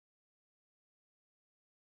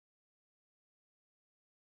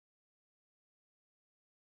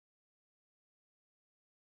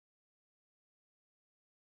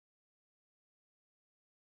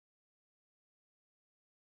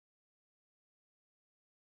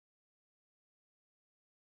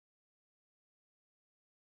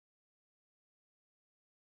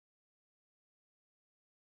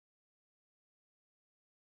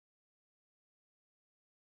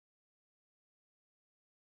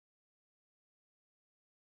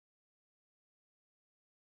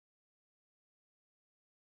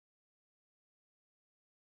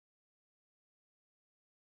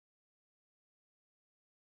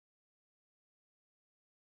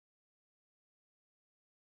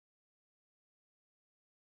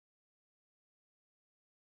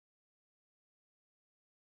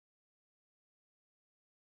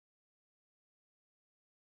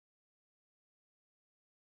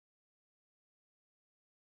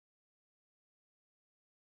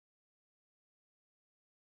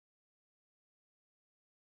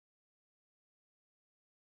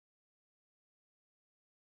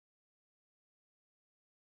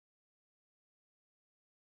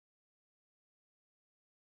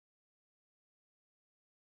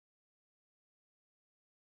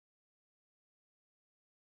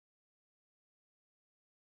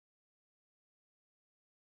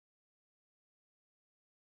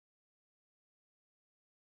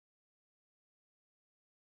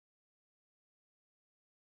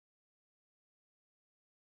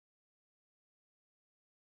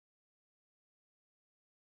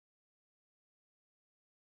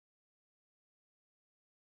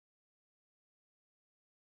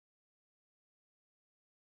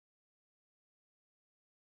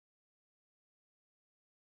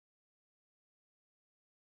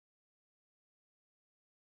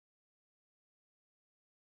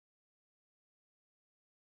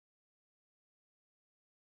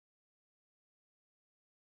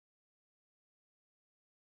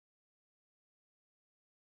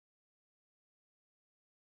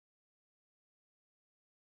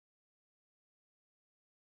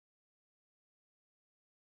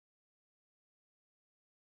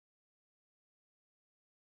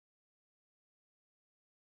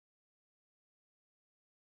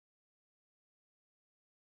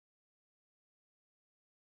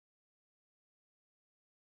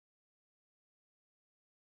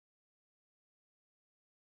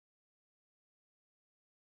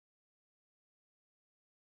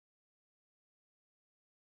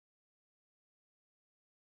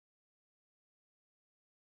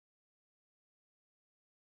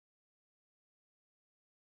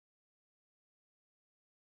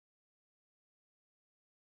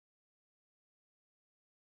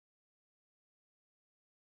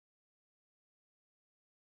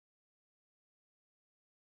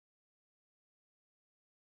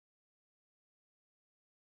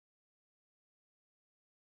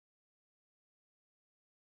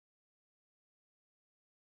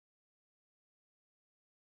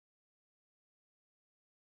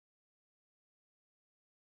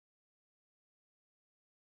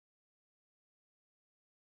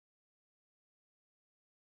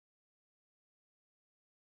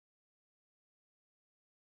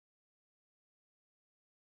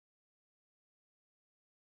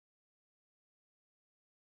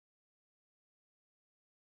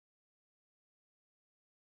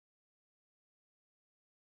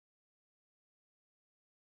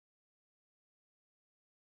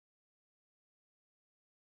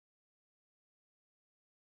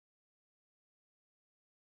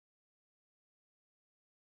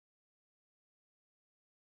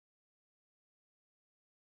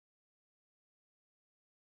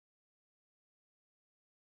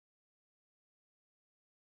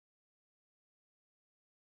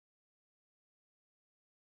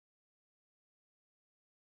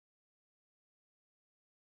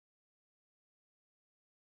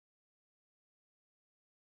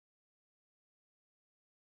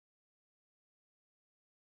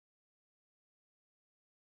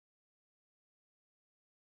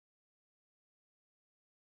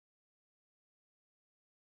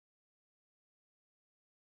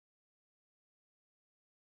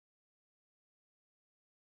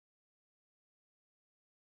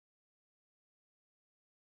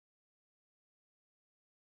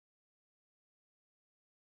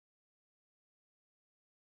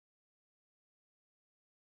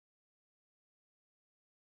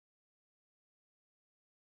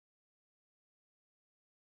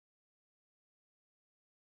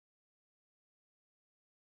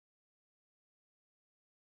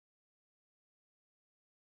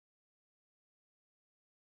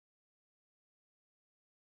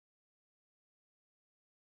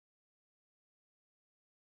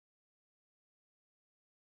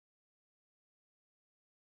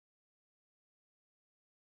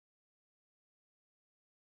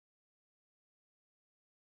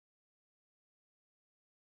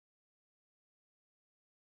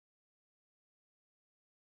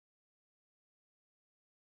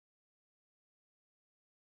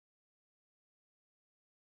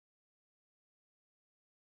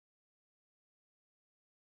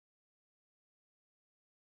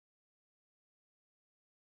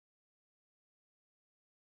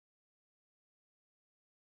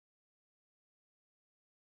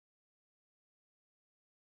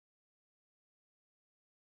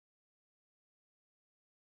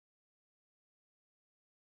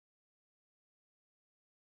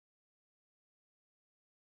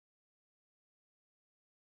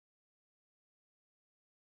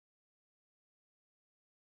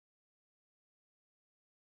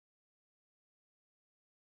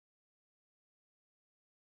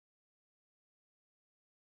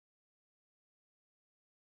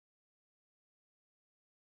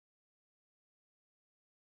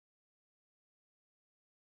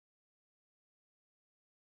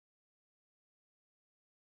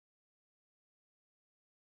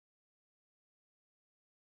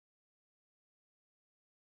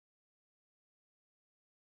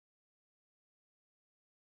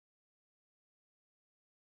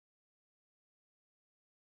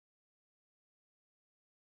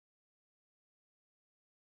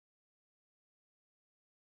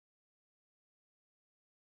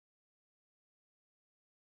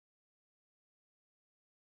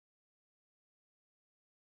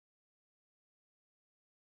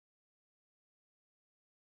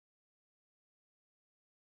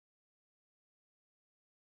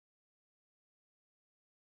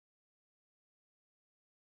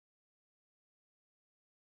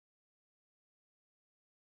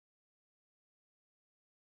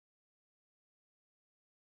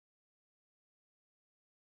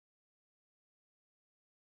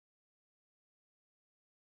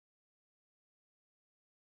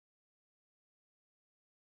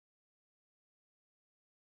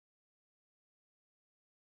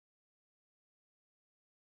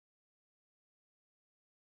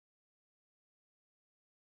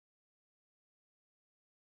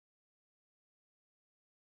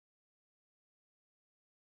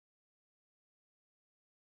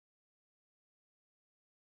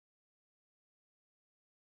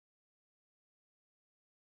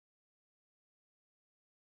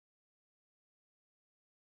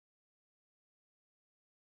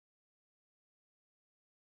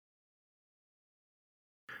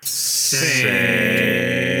Sync.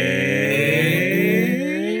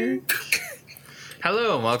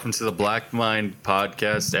 Hello and welcome to the Black Mind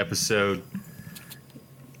Podcast, episode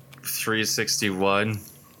 361.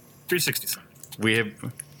 367. We have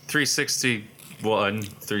 361,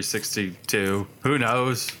 362. Who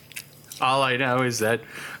knows? All I know is that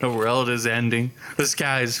the world is ending, the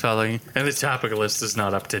sky is falling, and the topic list is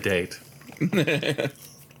not up to date.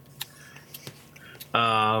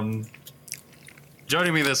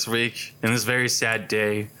 Joining me this week in this very sad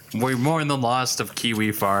day, we mourn the loss of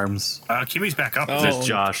Kiwi farms. Kiwi's back up. There's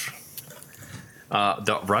Josh.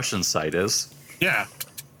 The Russian site is. Yeah.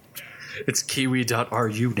 It's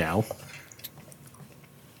kiwi.ru now.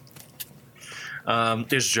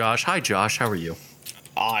 There's Josh. Hi, Josh. How are you?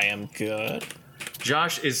 I am good.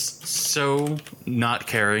 Josh is so not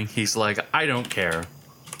caring. He's like, I don't care.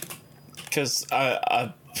 Because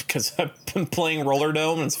I've been playing Roller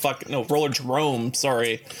Drone and it's Roller Drone,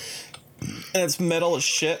 sorry. And it's metal as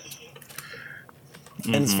shit.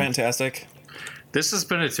 And it's fantastic. This has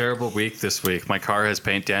been a terrible week this week. My car has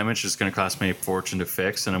paint damage. It's going to cost me a fortune to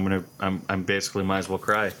fix, and I'm basically might as well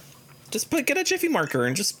cry. Just get a Jiffy marker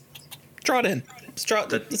and just draw it in. Just draw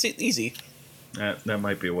it. It's easy. That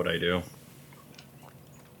might be what I do.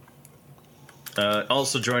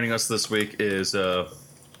 Also joining us this week is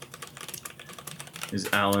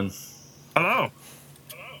Allan. Hello.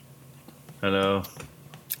 Hello.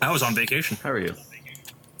 I was on vacation. How are you?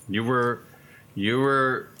 You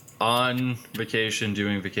were on vacation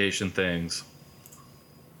doing vacation things.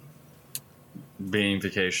 Being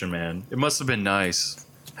vacation man. It must have been nice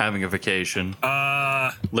having a vacation.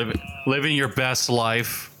 Living your best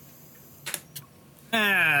life.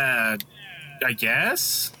 I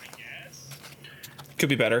guess. Could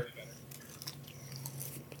be better.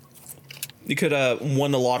 You could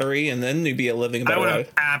won the lottery and then you'd be living a better I would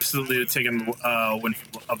life. have absolutely taken the win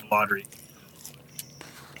of the lottery.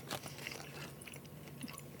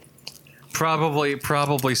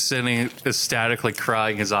 Probably sitting ecstatically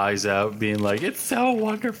crying his eyes out, being like, it's so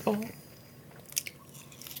wonderful.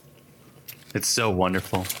 It's so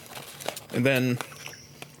wonderful. And then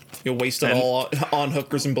you'll waste it all on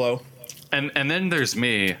hookers and blow. And then there's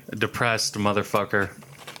me, a depressed motherfucker,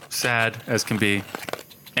 sad as can be,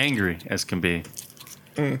 angry as can be.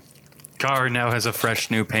 Car now has a fresh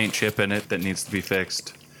new paint chip in it that needs to be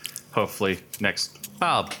fixed. Hopefully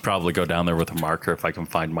I'll probably go down there with a marker if I can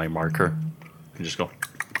find my marker and just go,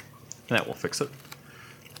 that will fix it.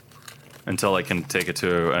 Until I can take it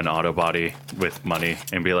to an auto body with money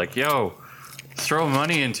and be like, yo, throw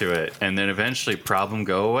money into it, and then eventually problem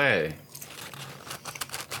go away.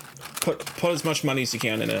 Put as much money as you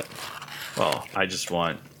can in it. Well, I just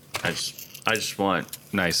want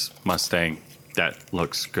nice Mustang that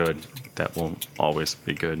looks good. That will always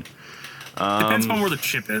be good. Depends on where the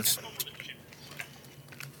chip is.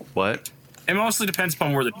 What? It mostly depends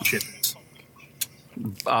upon where the chip is.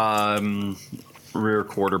 Rear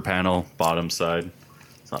quarter panel, bottom side.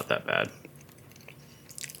 It's not that bad.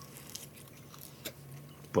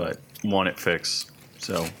 But want it fixed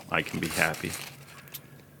so I can be happy.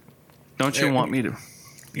 Don't you want me to?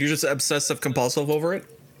 You're just obsessive compulsive over it?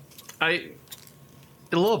 A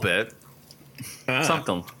little bit.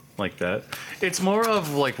 Something like that. It's more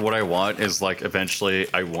of like what I want is like eventually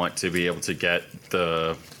I want to be able to get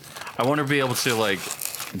I want to be able to like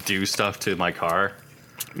do stuff to my car.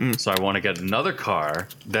 So I want to get another car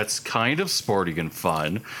that's kind of sporty and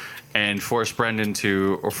fun, and force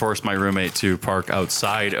my roommate to park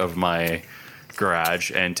outside of my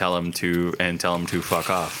garage and tell him to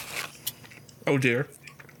fuck off. Oh dear.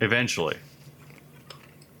 Eventually.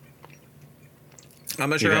 I'm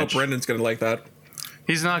not sure how Brendan's going to like that.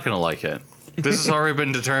 He's not going to like it. This has already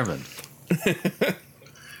been determined.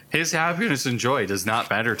 His happiness and joy does not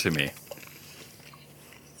matter to me.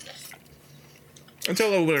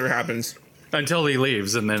 Until whatever happens. Until he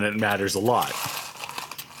leaves, and then it matters a lot.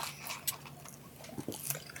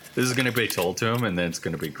 This is going to be told to him, and then it's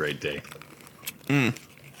going to be a great day.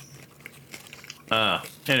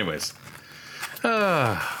 Anyways.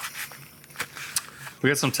 We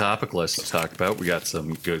got some topic lists to talk about. We got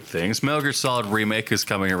some good things. Metal Gear Solid Remake is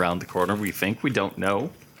coming around the corner. We don't know.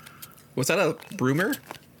 Was that a rumor?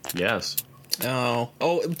 Yes. Oh,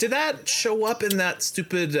 did that show up in that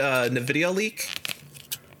stupid NVIDIA leak?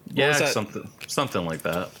 Yeah, something like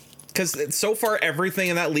that. Because so far everything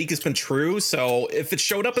in that leak has been true, so if it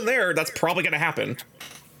showed up in there, that's probably going to happen.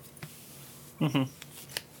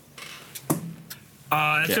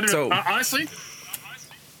 Honestly,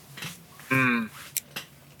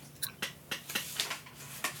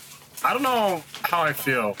 I don't know how I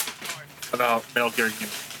feel about Metal Gear Unit.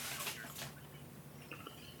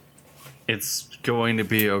 It's going to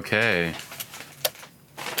be okay.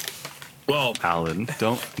 Well, Allan,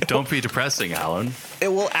 don't be depressing, Allan. It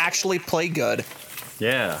will actually play good.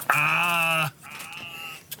 Yeah.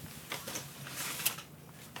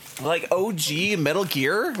 Like OG Metal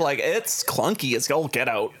Gear, like it's clunky as all get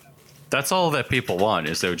out. That's all that people want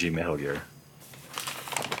is OG Metal Gear.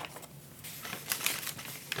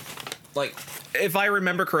 Like, if I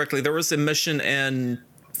remember correctly, there was a mission in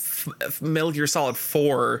Metal Gear Solid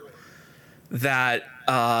 4 that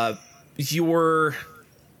you were...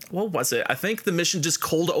 What was it? I think the mission just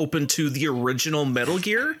cold opened to the original Metal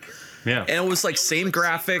Gear. Yeah. And it was like same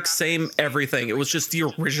graphics, same everything. It was just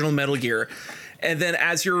the original Metal Gear. And then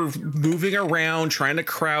as you're moving around, trying to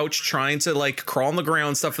crouch, trying to like crawl on the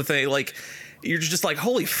ground, stuff with it, like you're just like,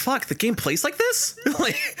 holy fuck, the game plays like this?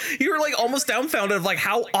 Like you're like almost dumbfounded of like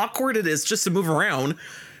how awkward it is just to move around.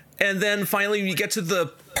 And then finally you get to the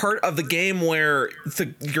part of the game where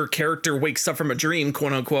your character wakes up from a dream,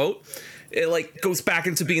 quote unquote. It like goes back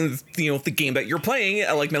into being, you know, the game that you're playing,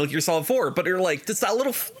 like Metal Gear Solid 4. But you're like, this that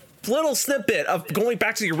little snippet of going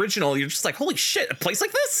back to the original. You're just like, holy shit, it plays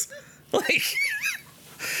like this? Like,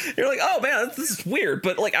 you're like, oh man, this is weird.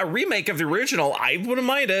 But like a remake of the original, I wouldn't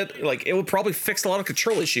mind it. Like, it would probably fix a lot of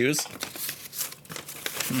control issues.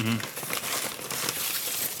 Mm-hmm.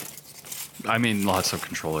 I mean, lots of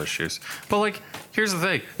control issues. But like, here's the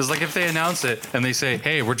thing: is like if they announce it and they say,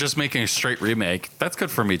 "Hey, we're just making a straight remake," that's good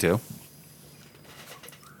for me too.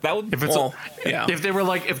 That would, If it's yeah. if they were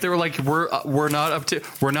like we're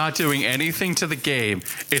not doing anything to the game.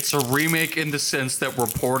 It's a remake in the sense that we're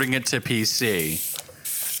porting it to PC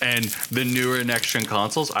and the newer next gen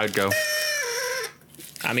consoles. I'd go.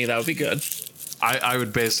 I mean, that would be good. I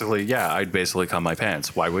would basically, I'd basically cum my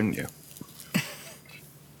pants. Why wouldn't you?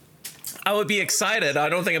 I would be excited. I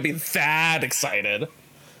don't think I'd be that excited.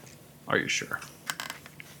 Are you sure?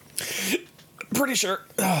 Pretty sure.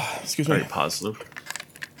 Excuse Are me. you positive?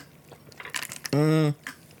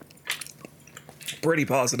 Pretty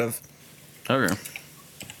positive. Okay.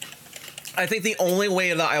 I think the only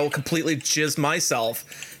way that I will completely jizz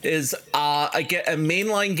myself is I get a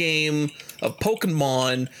mainline game of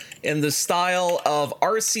Pokemon in the style of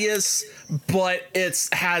Arceus, but it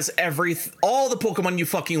has all the Pokemon you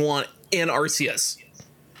fucking want in Arceus.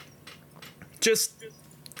 Just,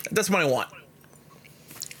 that's what I want.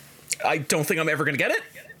 I don't think I'm ever going to get it.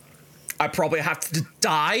 I probably have to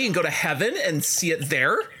die and go to heaven and see it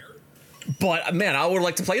there. But man, I would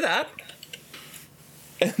like to play that.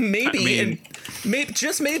 Maybe,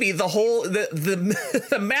 just maybe the whole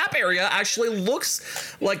the map area actually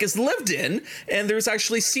looks like it's lived in, and there's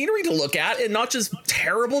actually scenery to look at, and not just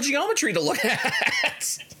terrible geometry to look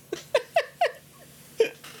at.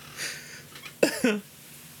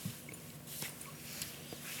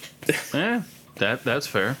 That's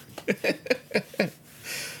fair.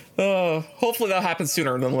 Hopefully that happens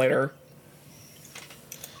sooner than later.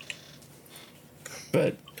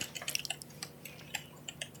 But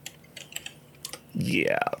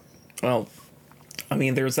yeah, well, I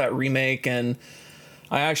mean, there's that remake, and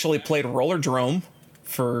I actually played Roller Drone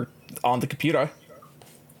on the computer.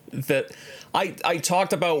 That I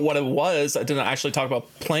talked about what it was. I didn't actually talk about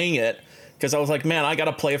playing it because I was like, man, I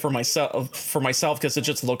gotta play it for myself because it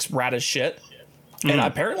just looks rad as shit. And I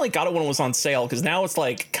apparently got it when it was on sale because now it's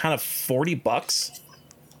like kind of $40.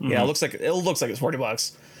 Yeah, it looks like it's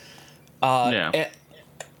 $40.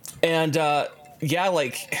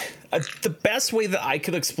 The best way that I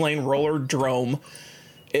could explain Roller Drone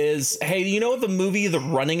is, hey, you know the movie The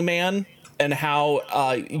Running Man, and how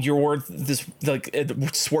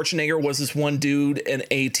Schwarzenegger was this one dude in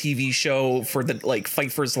a TV show for the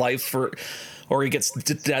fight for his life or he gets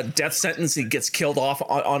death sentence, he gets killed off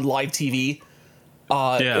on live TV.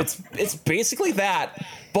 It's basically that,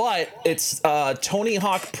 but it's Tony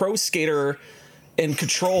Hawk Pro Skater and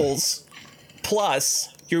controls. Plus,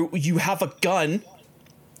 you have a gun.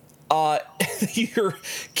 You're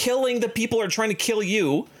killing the people who are trying to kill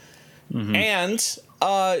you, and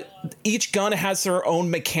each gun has their own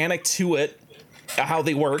mechanic to it, how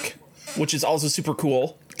they work, which is also super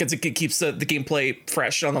cool because it keeps the gameplay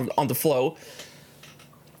fresh on the flow.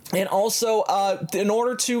 And also, in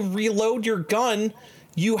order to reload your gun,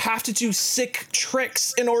 you have to do sick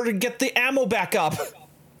tricks in order to get the ammo back up.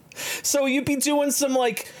 So you'd be doing some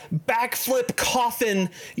backflip coffin.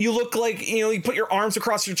 You look like, you put your arms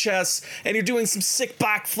across your chest and you're doing some sick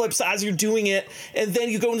backflips as you're doing it. And then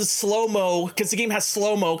you go into slow-mo because the game has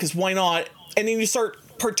slow-mo because why not? And then you start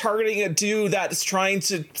targeting a dude that's trying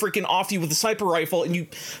to freaking off you with a sniper rifle, and you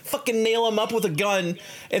fucking nail him up with a gun,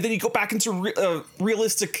 and then you go back into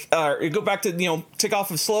realistic, you go back to, take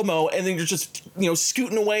off of slow-mo, and then you're just,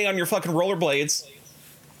 scooting away on your fucking rollerblades.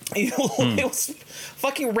 It was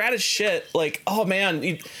fucking rad as shit. Like, oh man,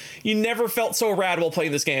 you never felt so rad while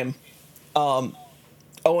playing this game. And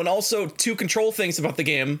also 2 control things about the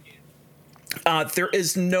game. There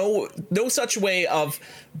is no such way of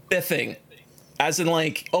biffing, as in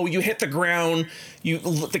like, oh, you hit the ground,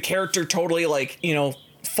 the character totally like,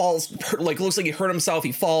 falls, like looks like he hurt himself,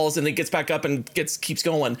 he falls and then gets back up and keeps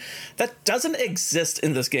going. That doesn't exist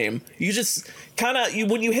in this game. You just kind of,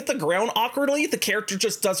 when you hit the ground awkwardly, the character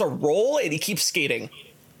just does a roll and he keeps skating,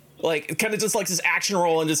 like kind of just like this action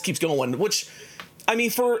roll and just keeps going, which, I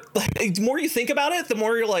mean, for like, the more you think about it, the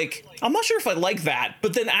more you're like, I'm not sure if I like that.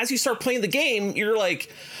 But then as you start playing the game, you're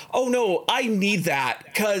like, oh no, I need that,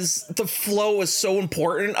 because the flow is so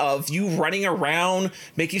important of you running around,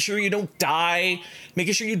 making sure you don't die,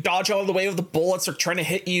 making sure you dodge out of the way of the bullets or trying to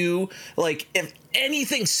hit you. Like, if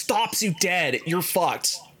anything stops you dead, you're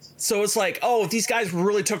fucked. So it's like, oh, these guys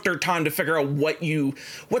really took their time to figure out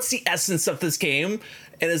what's the essence of this game.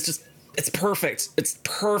 And it's perfect. It's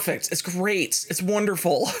perfect. It's great. It's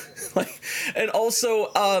wonderful. Like, and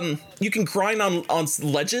also, you can grind on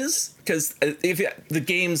ledges, because if the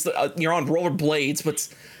game's you're on roller blades, but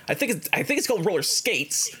I think it's called roller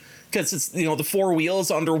skates, because it's the 4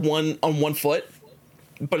 wheels on one foot,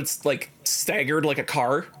 but it's like staggered like a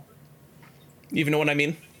car. You even know what I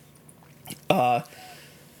mean?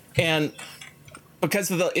 And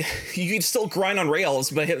because of you can still grind on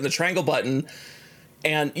rails by hitting the triangle button.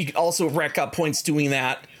 And you can also rack up points doing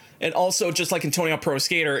that. And also, just like in Tony Hawk Pro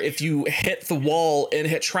Skater, if you hit the wall and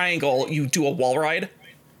hit triangle, you do a wall ride.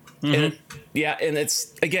 Mm-hmm. And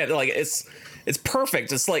it's, again, like, it's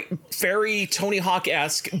perfect. It's like very Tony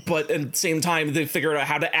Hawk-esque, but at the same time, they figured out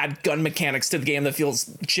how to add gun mechanics to the game that feels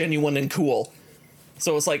genuine and cool.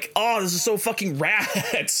 So it's like, oh, this is so fucking rad.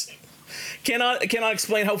 Cannot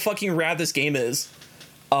explain how fucking rad this game is.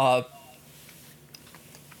 Although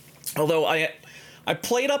I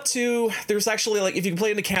played up to, there's actually, like, if you can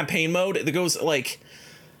play in the campaign mode, it goes, like,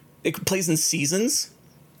 it plays in seasons,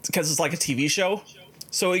 because it's like a TV show.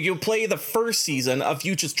 So you play the first season of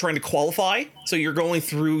you just trying to qualify. So you're going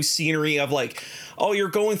through scenery of, like, oh, you're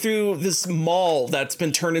going through this mall that's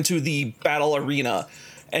been turned into the battle arena,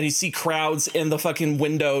 and you see crowds in the fucking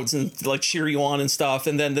windows and, like, cheer you on and stuff.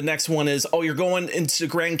 And then the next one is, oh, you're going into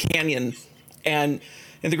Grand Canyon, and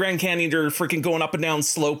in the Grand Canyon, you're freaking going up and down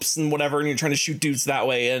slopes and whatever, and you're trying to shoot dudes that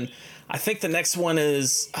way. And I think the next one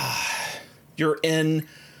is you're in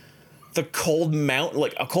the cold mountain,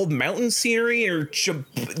 like a cold mountain scenery, or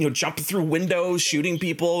jumping through windows, shooting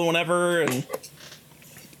people and whatever. And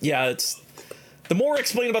yeah, it's the more I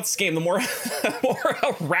explain about this game, the more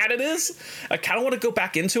how rad it is. I kind of want to go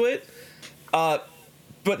back into it. But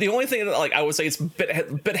the only thing that, like, I would say it's a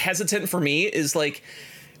bit hesitant for me is, like,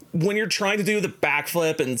 when you're trying to do the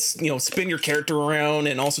backflip and, spin your character around,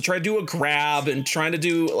 and also try to do a grab and trying to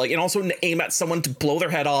do, like, and also aim at someone to blow their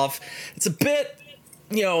head off, it's a bit,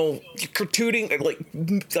 you're cartooning, like,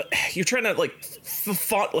 you're trying to, like,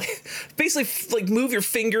 basically, like, move your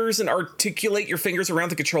fingers and articulate your fingers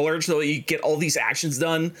around the controller so you get all these actions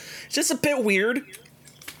done. It's just a bit weird.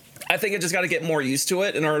 I think I just got to get more used to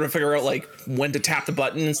it in order to figure out, like, when to tap the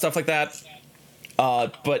button and stuff like that.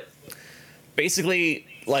 But basically,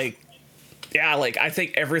 like, yeah, like, I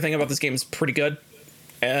think everything about this game is pretty good,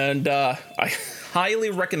 and I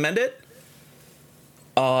highly recommend it.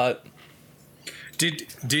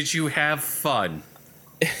 Did you have fun?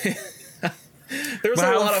 There's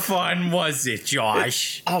a lot of fun. Was it,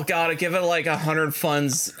 Josh? Oh god, I give it like 100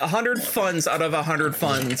 funds. 100 funds out of 100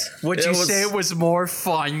 funds. Would you say it was more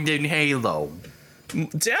fun than Halo?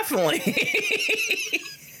 Definitely.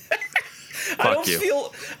 I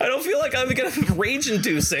don't feel like I'm gonna be rage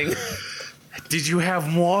inducing. Did you have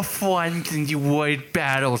more fun than you would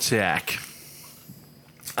BattleTech?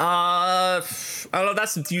 I don't know.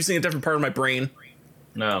 That's using a different part of my brain.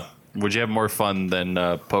 No. Would you have more fun than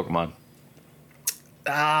Pokemon?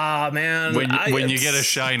 Ah, man. When you get a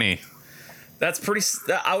shiny. That's pretty.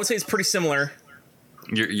 I would say it's pretty similar.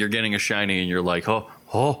 You're getting a shiny and you're like, oh.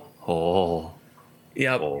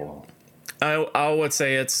 Yep. Oh. I would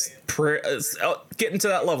say it's getting to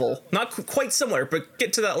that level. Not quite similar, but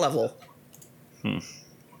get to that level. All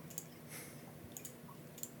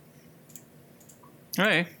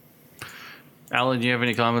right. Allan, do you have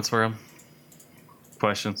any comments for him?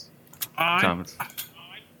 Questions? Comments?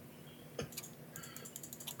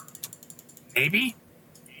 Maybe?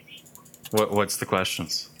 What's the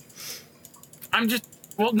questions? I'm just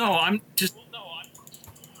Well, no, I'm just.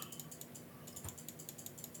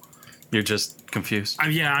 You're just confused.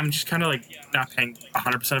 Yeah, I'm just kind of like not paying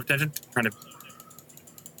 100% of attention. Trying to.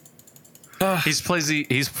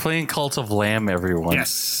 He's playing Cult of Lamb, everyone.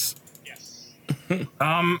 Yes.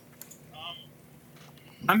 I'm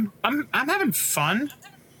having fun.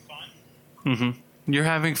 You're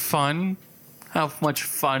having fun? How much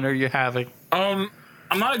fun are you having? I'm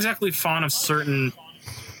not exactly fond of certain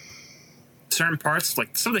parts.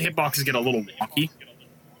 Like some of the hitboxes get a little wonky.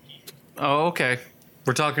 Oh, okay.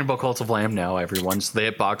 We're talking about Cult of Lamb now, everyone. So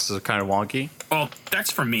the hitboxes are kind of wonky. Well,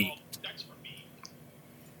 that's for me.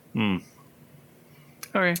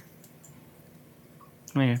 Okay.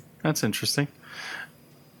 Yeah, that's interesting.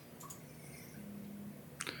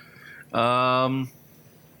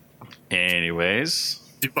 Anyways.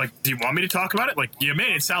 Do you want me to talk about it? Like, you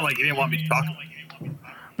made it sound like you didn't want me to talk about it.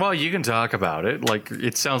 Well, you can talk about it. Like,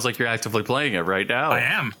 it sounds like you're actively playing it right now. I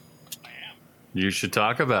am. You should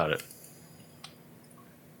talk about it.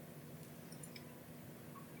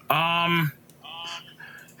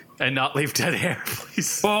 And not leave dead air,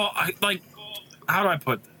 please. Well, how do I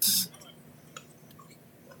put this?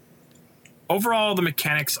 Overall, the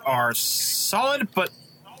mechanics are solid, but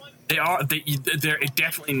it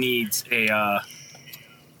definitely needs oh,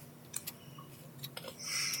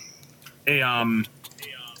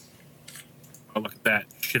 look at that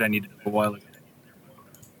shit I needed a while ago.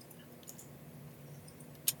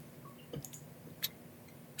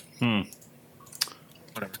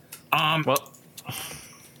 Whatever. Well,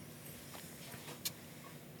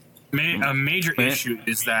 A major issue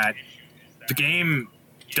is that the game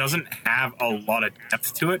doesn't have a lot of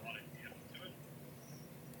depth to it.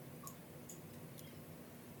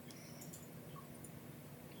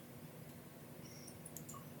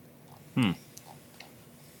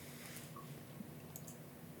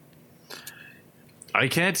 I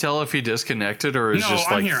can't tell if he disconnected or is just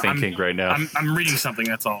like thinking right now. I'm reading something.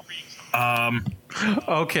 That's all.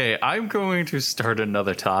 Okay, I'm going to start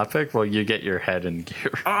another topic while you get your head in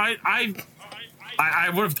gear. I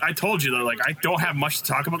told you though, like I don't have much to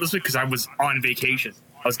talk about this week because I was on vacation.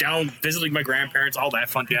 I was down visiting my grandparents, all that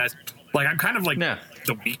fun jazz. Like I'm kind of like the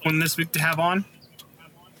weak one this week to have on.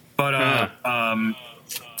 But I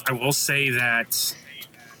will say that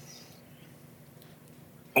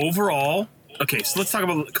overall, okay, so let's talk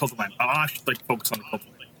about the Cult of Lamb. I should like focus on the Cult of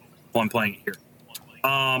Lamb while I'm playing it here.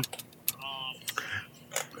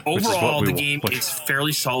 Overall, the game is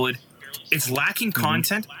fairly solid. It's lacking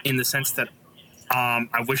content in the sense that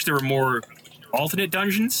I wish there were more alternate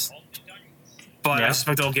dungeons, but I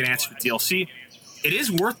suspect they'll get answered with DLC. It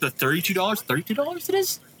is worth the $32. $32 it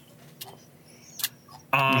is?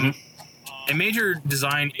 A major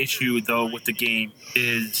design issue, though, with the game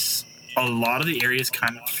is a lot of the areas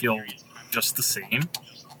kind of feel just the same.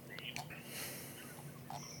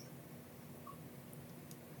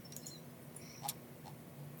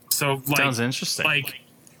 So, like, sounds interesting. Like,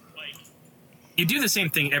 you do the same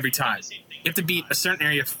thing every time. You have to beat a certain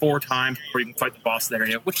area 4 times before you can fight the boss of that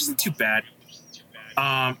area, which isn't too bad.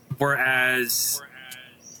 Whereas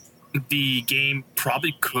the game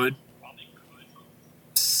probably could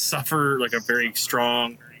suffer like a very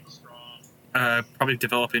strong, probably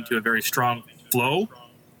develop into a very strong flow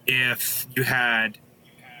if you had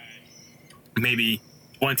maybe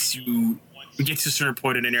once you get to a certain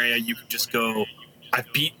point in an area, you can just go,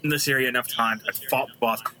 I've beaten this area enough times, I've fought the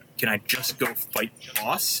boss, can I just go fight the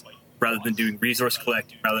boss rather than doing resource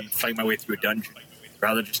collecting, rather than fight my way through a dungeon,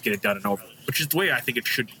 rather than just get it done and over, which is the way I think it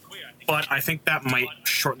should be. But I think that might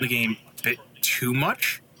shorten the game a bit too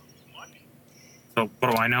much. So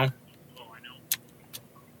what do I know?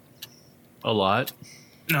 A lot?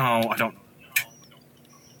 No, I don't know.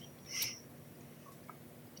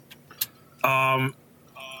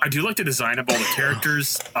 I do like the design of all the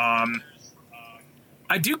characters.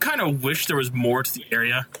 I do kind of wish there was more to the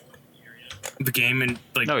area of the game and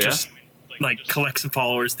like just like collect some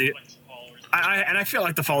followers. I feel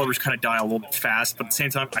like the followers kind of die a little bit fast, but at the same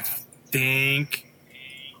time, I think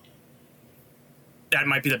that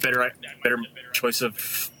might be the better choice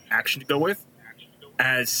of action to go with,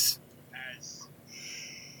 as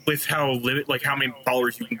with how how many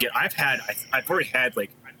followers you can get. I've already had like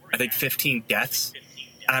I think 15 deaths,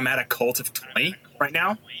 and I'm at a cult of 20 right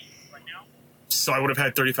now. So I would have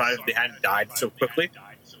had 35 if they hadn't died so quickly,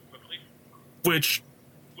 which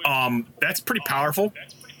that's pretty powerful.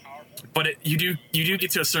 But you do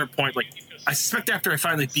get to a certain point. Like I suspect after I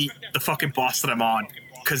finally beat the fucking boss that I'm on,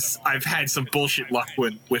 because I've had some bullshit luck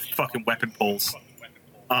with fucking weapon pulls.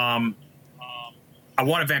 I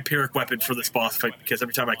want a vampiric weapon for this boss fight because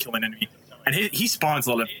every time I kill an enemy, and he spawns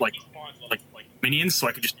a lot of like minions, so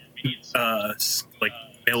I could just like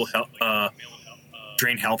bail health,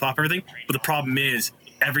 drain health off everything. But the problem is,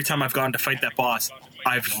 every time I've gone to fight that boss,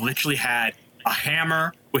 I've literally had a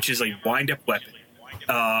hammer, which is a wind-up weapon,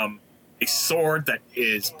 a sword that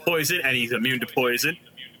is poison and he's immune to poison,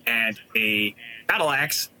 and a battle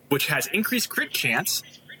axe, which has increased crit chance.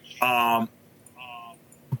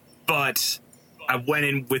 But I went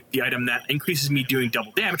in with the item that increases me doing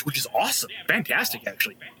double damage, which is awesome, fantastic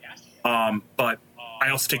actually. But I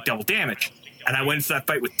also take double damage, and I went into that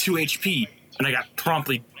fight with 2 HP, and I got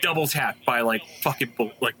promptly double tapped by like fucking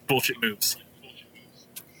bullshit moves.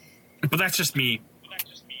 But that's just me.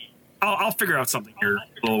 I'll figure out something here in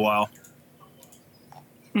a little while.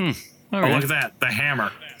 All Oh, right. look at that, the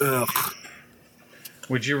hammer. Ugh.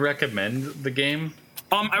 Would you recommend the game?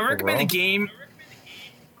 I recommend the Overall? game.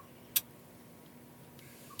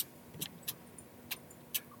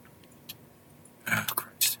 Oh,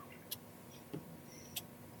 Christ.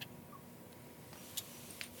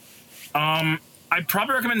 I'd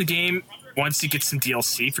probably recommend the game once you get some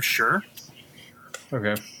DLC for sure.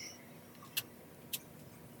 Okay.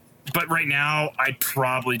 But right now, I'd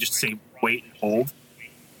probably just say wait and hold.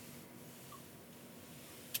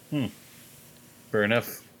 Fair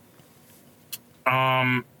enough.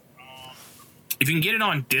 If you can get it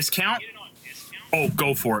on discount, oh,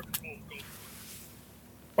 go for it.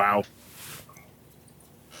 Wow.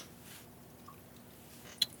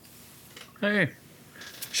 Hey,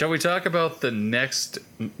 shall we talk about the next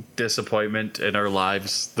disappointment in our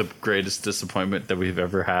lives? The greatest disappointment that we've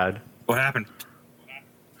ever had? What happened?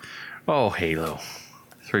 Oh, Halo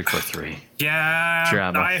 343. Yeah,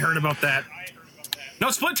 Drama. I heard about that. No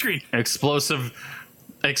split screen. Explosive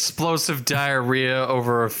diarrhea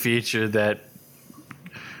over a feature that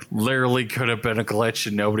literally could have been a glitch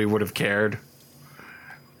and nobody would have cared.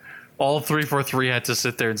 All 343 had to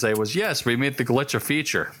sit there and say was, yes, we made the glitch a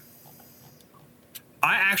feature.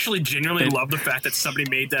 I actually genuinely love the fact that somebody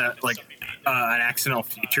made that like an accidental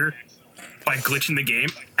feature by glitching the game,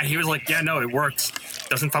 and he was like, "Yeah, no, it works.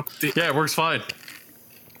 Doesn't fuck with the Yeah, it works fine.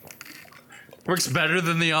 Works better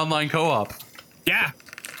than the online co-op. yeah."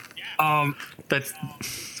 That's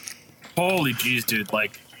Holy jeez, dude!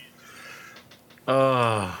 Like,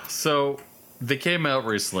 so they came out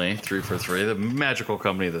recently, 343, the magical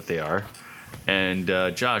company that they are. And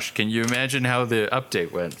Josh, can you imagine how the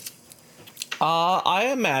update went?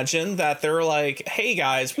 I imagine that they're like, hey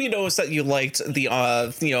guys, we noticed that you liked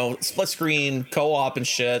the split screen co-op and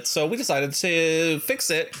shit, so we decided to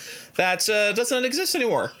fix it. That doesn't exist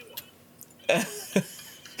anymore. And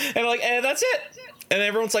like, and that's it. And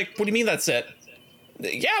everyone's like, what do you mean that's it?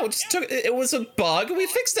 Yeah, we just took it was a bug, we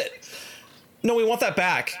fixed it. No, we want that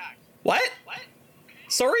back. What?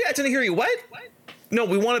 Sorry, I didn't hear you. What? No,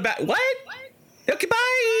 we want it back. What? Okay,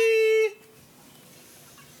 bye.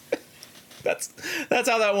 That's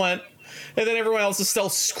how that went. And then everyone else is still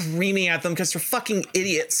screaming at them because they're fucking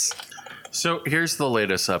idiots. So here's the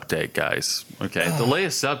latest update, guys. Okay, the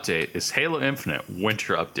latest update is Halo Infinite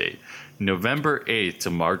Winter Update, November 8th to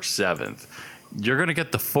March 7th. You're going to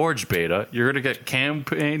get the Forge beta. You're going to get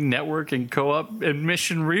campaign, network, and co-op and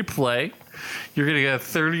mission replay. You're going to get a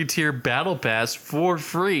 30-tier battle pass for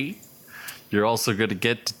free. You're also going to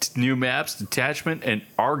get new maps, Detachment, and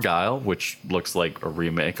Argyle, which looks like a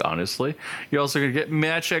remake, honestly. You're also going to get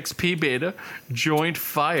Match XP beta, Joint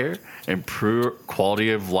Fire, and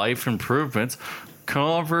quality of life improvements,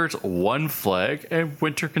 Convert 1 flag, and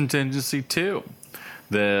Winter Contingency 2.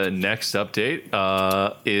 The next update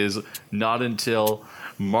is not until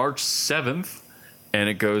March 7th, and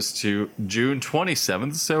it goes to June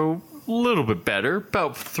 27th, so a little bit better,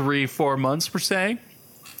 about 3-4 months, we're saying.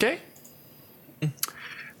 Okay.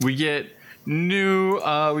 We get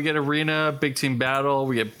we get Arena, Big Team Battle,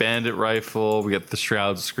 we get Bandit Rifle, we get the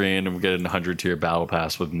Shroud screen, and we get a 100-tier Battle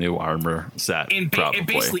Pass with new armor set, and probably.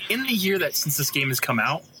 basically, in the year that since this game has come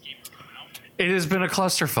out, It has been a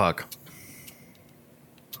clusterfuck.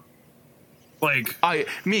 like,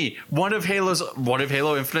 One of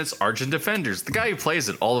Halo Infinite's Argent Defenders, the guy who plays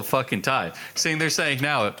it all the fucking time, sitting there saying,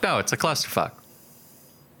 no, it's a clusterfuck.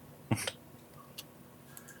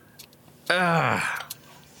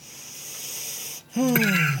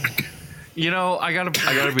 You know, I gotta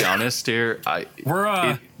be honest here. we're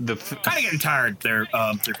kind of getting tired there,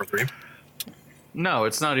 343. No,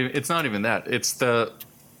 it's not even that.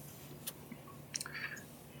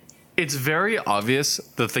 It's very obvious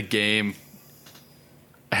that the game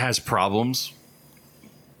has problems,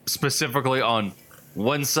 specifically on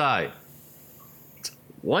one side. It's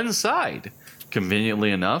one side,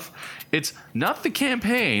 conveniently enough. It's not the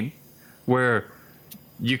campaign where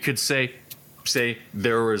you could say, say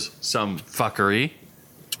there was some fuckery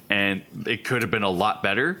and it could have been a lot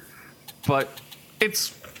better, but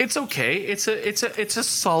it's okay. It's a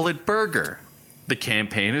solid burger. The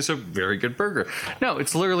campaign is a very good burger. No,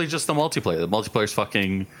 it's literally just the multiplayer. The multiplayer's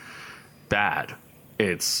fucking bad.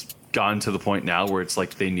 It's gotten to the point now where it's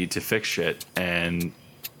like they need to fix shit, and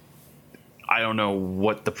I don't know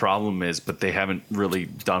what the problem is, but they haven't really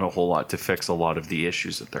done a whole lot to fix a lot of the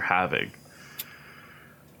issues that they're having.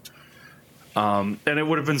 And it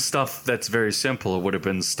would have been stuff that's very simple. It would have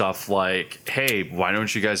been stuff like, hey, why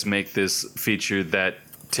don't you guys make this feature that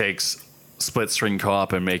takes split screen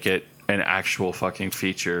co-op and make it an actual fucking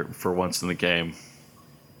feature for once in the game.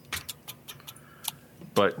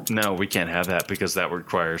 But no, we can't have that because that would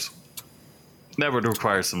require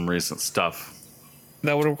some recent stuff.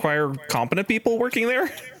 That would require competent people working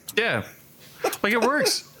there? Yeah. Like, it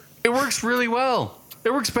works. It works really well.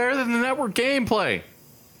 It works better than the network gameplay.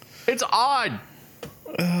 It's odd.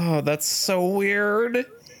 Oh, that's so weird.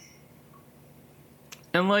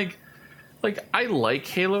 And like I like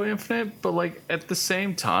Halo Infinite, but like at the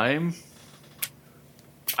same time,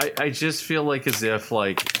 I just feel like as if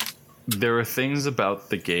like there are things about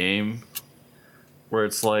the game where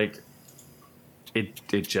it's like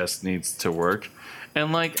it just needs to work.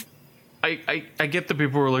 And like I get the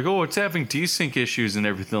people who are like, oh, it's having desync issues and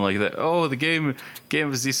everything like that. Oh, the game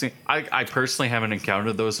is desync. I personally haven't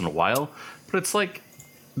encountered those in a while, but it's like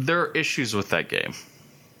there are issues with that game.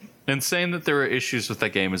 And saying that there are issues with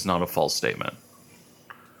that game is not a false statement.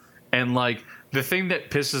 And like the thing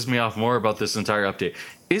that pisses me off more about this entire update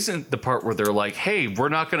isn't the part where they're like, hey, we're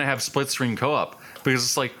not going to have split screen co-op, because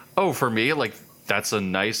it's like, oh, for me, like that's a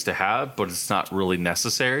nice to have, but it's not really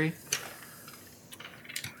necessary.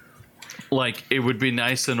 Like, it would be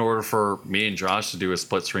nice in order for me and Josh to do a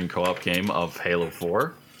split screen co-op game of Halo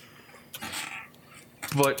 4.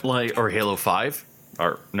 But like, or Halo 5,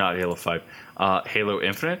 or not Halo 5, Halo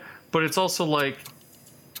Infinite. But it's also like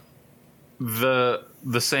the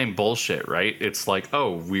same bullshit, right? It's like,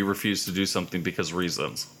 oh, we refuse to do something because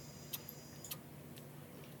reasons.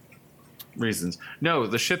 No,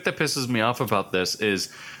 the shit that pisses me off about this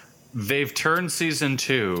is they've turned season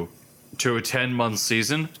 2 to a 10-month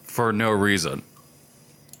season for no reason.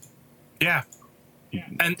 Yeah.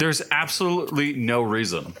 And there's absolutely no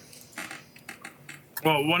reason.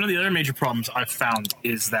 Well, one of the other major problems I've found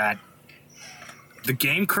is that the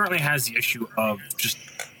game currently has the issue of just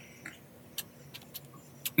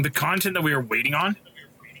the content that we are waiting on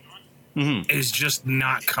is just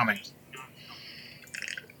not coming.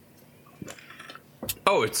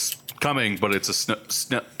 Oh, it's coming, but it's a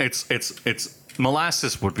it's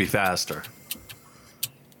molasses would be faster.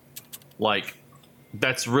 Like,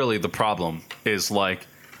 that's really the problem, is like,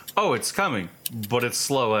 oh, it's coming, but it's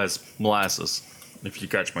slow as molasses, if you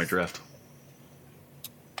catch my drift.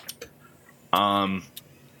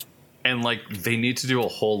 And like, they need to do a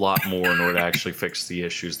whole lot more in order to actually fix the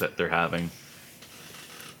issues that they're having.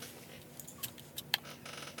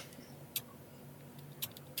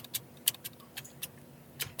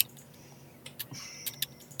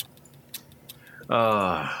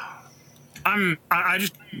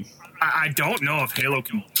 I don't know if Halo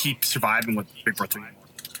can keep surviving with 343.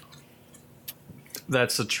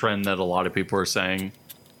 That's a trend that a lot of people are saying.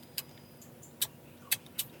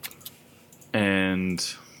 And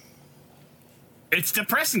it's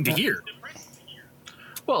depressing to hear.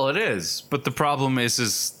 Well, it is, but the problem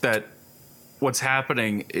is that what's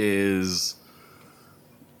happening is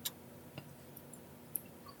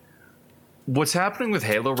what's happening with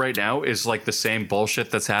Halo right now is like the same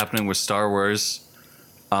bullshit that's happening with Star Wars,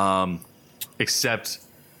 except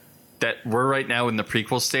that we're right now in the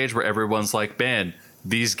prequel stage where everyone's like, man,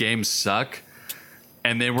 these games suck,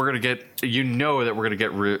 and then we're gonna get, that we're gonna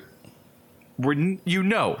get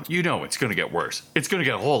it's gonna get worse. It's gonna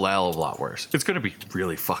get a whole hell of a lot worse. It's gonna be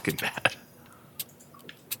really fucking bad.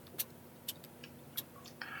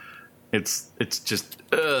 It's just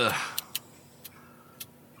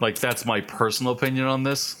like, that's my personal opinion on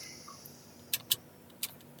this.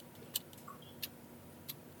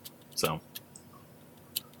 So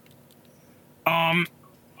I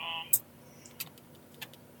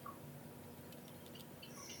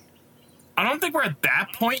don't think we're at that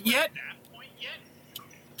point yet.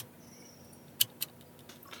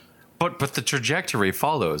 But the trajectory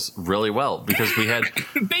follows really well, because we had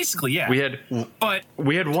basically, yeah. we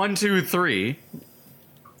had 1, 2, 3,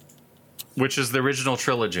 which is the original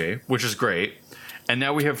trilogy, which is great, and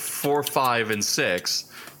now we have 4, 5, and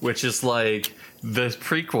 6, which is like the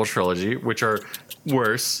prequel trilogy, which are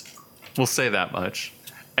worse. We'll say that much.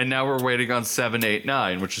 And now we're waiting on 7, 8,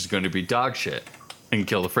 9, which is going to be dog shit and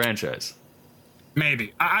kill the franchise.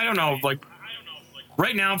 Maybe. I don't know. Like,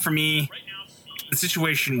 right now, for me, the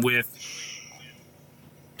situation with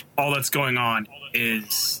all that's going on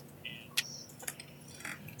is...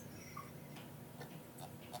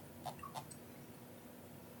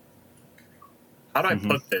 How do I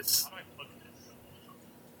put this?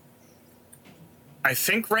 I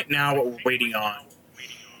think right now what we're waiting on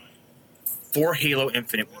for Halo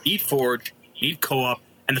Infinite, we need Forge, we need co-op,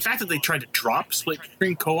 and the fact that they tried to drop split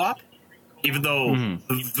screen co-op, even though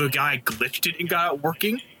the guy glitched it and got it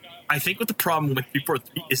working, I think what the problem with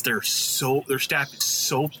 343 is their staff is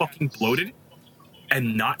so fucking bloated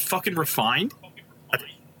and not fucking refined. I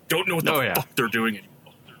don't know what the fuck they're doing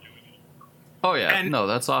anymore. Oh yeah, and no,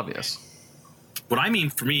 that's obvious. What I mean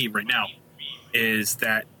for me right now is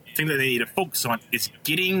that the thing that they need to focus on is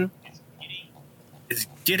getting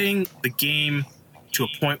the game to a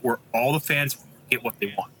point where all the fans get what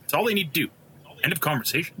they want. That's all they need to do. End of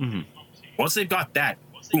conversation. Once they've got that,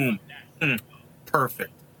 boom,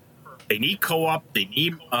 perfect. They need co-op. They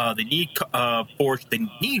need Forge. They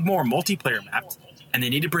need more multiplayer maps, and they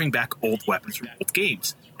need to bring back old weapons from old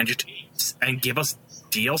games and give us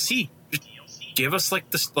DLC. Just give us like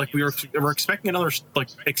this, like we're expecting another like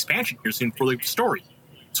expansion here soon for the story.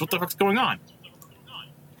 So what the fuck's going on?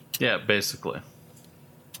 Yeah, basically.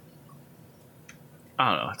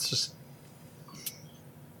 I don't know.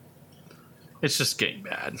 It's just getting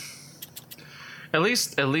bad. At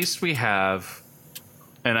least we have,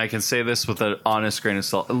 and I can say this with an honest grain of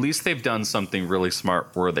salt, at least they've done something really smart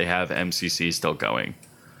where they have MCC still going.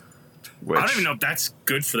 I don't even know if that's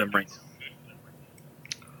good for them right now.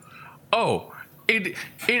 Oh, it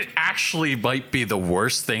actually might be the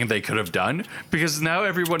worst thing they could have done, because now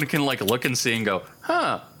everyone can like look and see and go,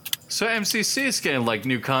 huh, so MCC is getting like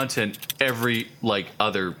new content every like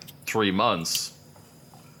other 3 months.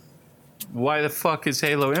 Why the fuck is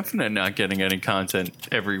Halo Infinite not getting any content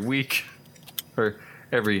every week or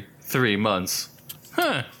every 3 months?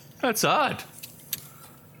 Huh, that's odd.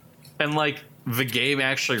 And like the game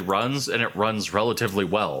actually runs, and it runs relatively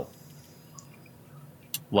well.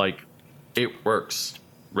 Like, it works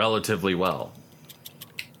relatively well.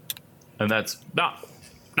 And that's not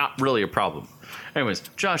really a problem. Anyways,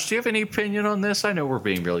 Josh, do you have any opinion on this? I know we're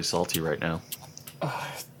being really salty right now.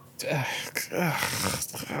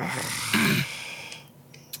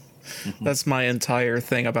 That's my entire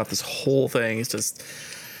thing about this whole thing. It's just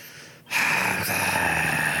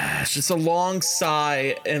a long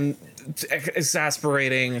sigh and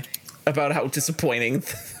exasperating about how disappointing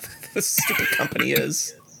this stupid company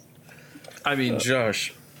is. I mean,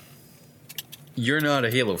 Josh, you're not a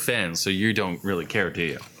Halo fan, so you don't really care, do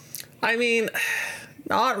you? I mean,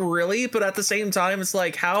 not really, but at the same time, it's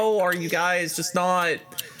like, how are you guys just not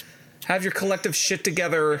have your collective shit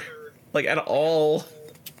together, like, at all?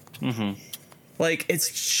 Like,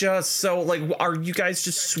 it's just so, like, are you guys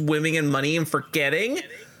just swimming in money and forgetting?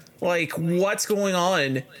 Like, what's going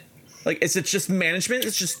on? Like, is it just management?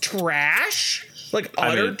 It's just trash? Like,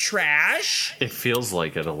 utter trash? It feels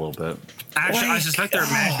like it a little bit. Actually, I suspect their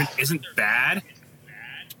management isn't bad,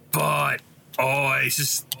 but it's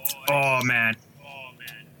just man.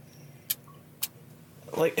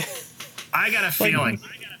 Like, I got a feeling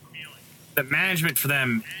that management for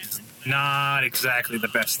them is not exactly the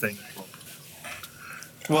best thing.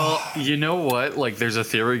 Well, you know what? Like, there's a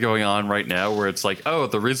theory going on right now where it's like, oh,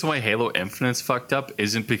 the reason why Halo Infinite's fucked up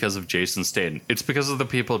isn't because of Jason Staten. It's because of the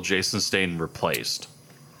people Jason Staten replaced.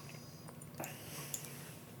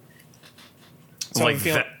 So, like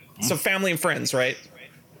so family and friends, right?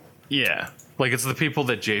 Yeah. Like, it's the people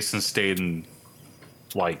that Jason Staten,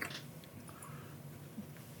 like,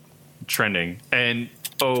 trending. And,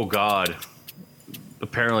 oh, God.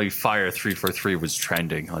 Apparently, Fire 343 was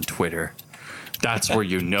trending on Twitter. That's where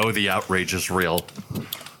you know the outrage is real.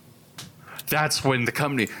 That's when the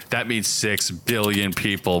company... That means 6 billion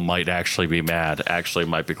people might actually be mad. Actually,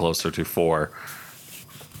 might be closer to 4.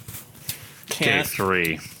 Can't.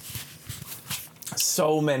 K3.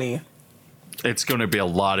 So many. It's going to be a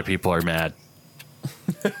lot of people are mad.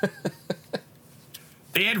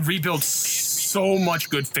 They had rebuilt so much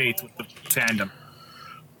good faith with the fandom.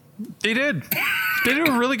 They did. They did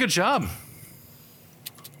a really good job.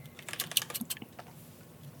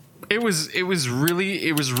 It was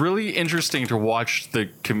really interesting to watch the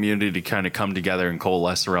community kind of come together and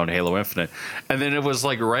coalesce around Halo Infinite. And then it was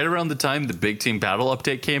like right around the time the Big Team Battle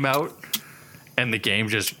update came out, and the game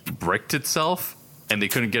just bricked itself, and they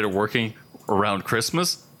couldn't get it working around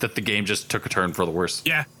Christmas, that the game just took a turn for the worse.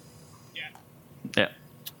 Yeah.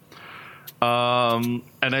 And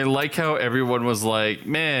I like how everyone was like,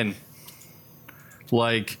 man,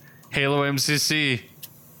 like, Halo MCC,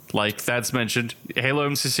 Like Thad's mentioned, Halo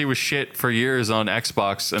MCC was shit for years on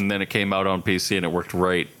Xbox, and then it came out on PC and it worked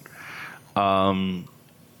right. I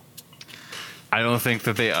don't think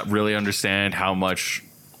that they really understand how much.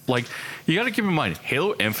 Like, you got to keep in mind,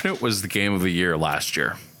 Halo Infinite was the game of the year last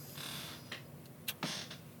year.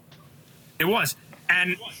 It was,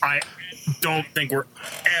 and I don't think we're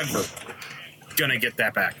ever gonna get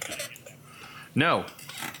that back. No,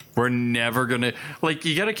 we're never gonna. Like,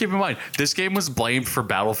 you got to keep in mind, this game was blamed for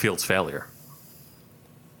Battlefield's failure.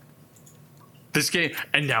 This game,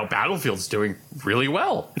 and now Battlefield's doing really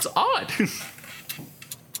well. It's odd.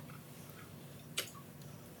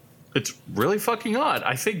 It's really fucking odd.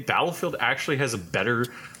 I think Battlefield actually has a better,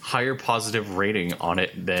 higher positive rating on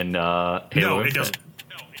it than Halo No, Infinite. it doesn't.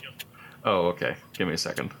 Oh, okay. Give me a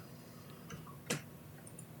second.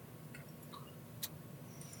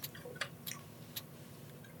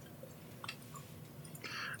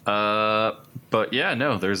 But yeah,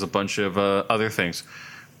 no, there's a bunch of other things.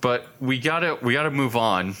 But we gotta move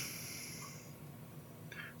on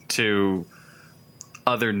to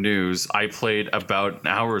other news. I played about an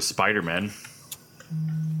hour of Spider-Man.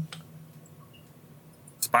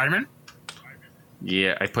 Spider-Man?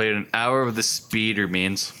 Yeah, I played an hour of the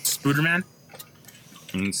Spider-Mans. Spooderman?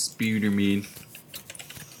 Spider-Man.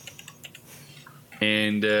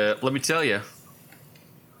 And let me tell you.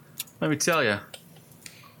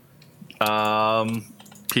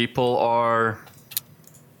 People are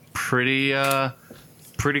pretty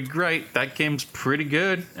great. That game's pretty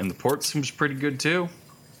good, and the port seems pretty good too.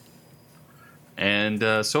 And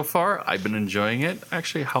so far, I've been enjoying it.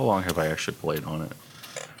 Actually, how long have I actually played on it?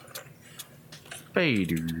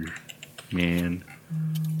 Spider-Man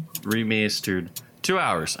Remastered. 2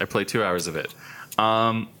 hours. I played 2 hours of it.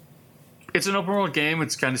 It's an open world game.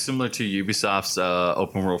 It's kind of similar to Ubisoft's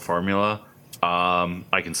open world formula.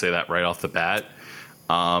 I can say that right off the bat.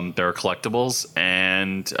 There are collectibles,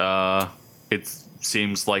 and it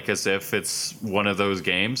seems like as if it's one of those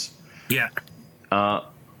games. Yeah.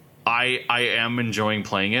 I am enjoying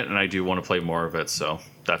playing it, and I do want to play more of it, so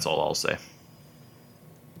that's all I'll say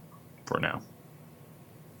for now,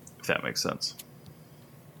 if that makes sense.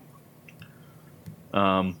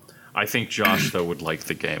 I think Josh, though, would like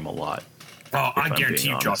the game a lot. Oh, I guarantee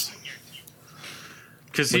you, Josh.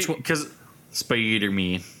 Because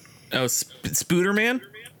Spider-Man. Oh, Spooderman?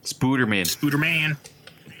 Spooderman. Spooderman.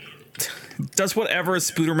 Does whatever a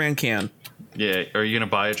Spooderman can. Yeah, are you gonna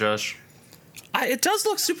buy it, Josh? It does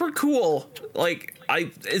look super cool. Like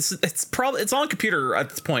it's probably on a computer at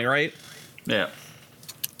this point, right? Yeah.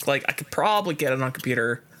 Like I could probably get it on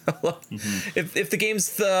computer. If the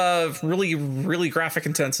game's really really graphic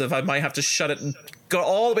intensive, I might have to shut it and go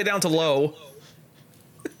all the way down to low.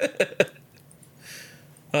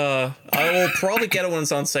 I will probably get it when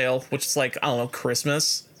it's on sale, which is like, I don't know,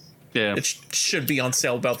 Christmas. Yeah. It should be on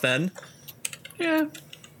sale about then. Yeah.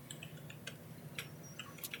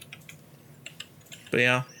 But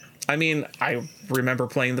yeah, I mean, I remember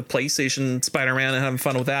playing the PlayStation Spider-Man and having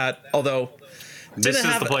fun with that. Although, This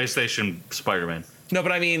is the PlayStation Spider-Man. No,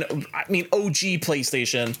 but I mean OG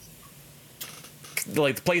PlayStation,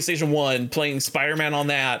 like the PlayStation 1, playing Spider-Man on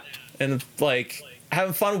that, and like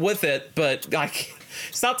having fun with it. But like,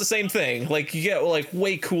 it's not the same thing. Like you get like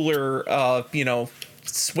way cooler,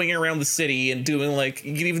 swinging around the city and doing like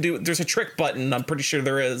you can even do. There's a trick button. I'm pretty sure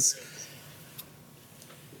there is.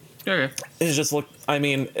 Okay. It just look. I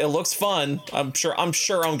mean, it looks fun. I'm sure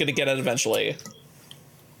I'm gonna get it eventually.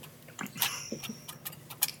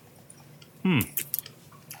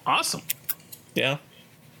 Awesome. Yeah.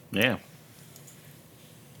 Yeah.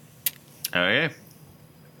 Okay.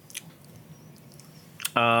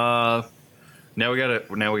 Now we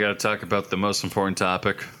gotta talk about the most important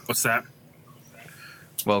topic. What's that?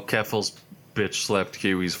 Well, Keffel's bitch slept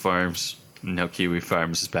Kiwi's farms. Now Kiwi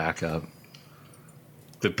Farms is back up.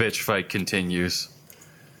 The bitch fight continues.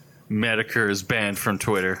 Medicare is banned from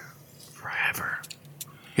Twitter forever.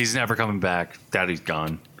 He's never coming back. Daddy's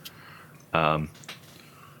gone.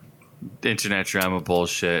 Internet drama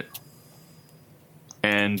bullshit.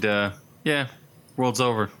 And yeah, world's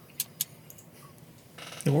over.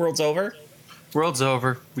 The world's over. World's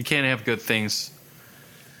over. We can't have good things.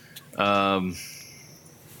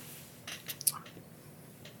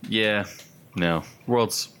 Yeah, no.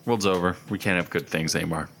 World's over. We can't have good things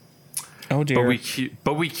anymore. Oh dear.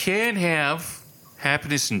 But we can have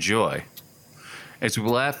happiness and joy as we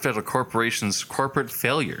laugh at a corporation's corporate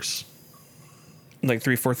failures. Like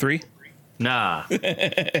 343. Nah,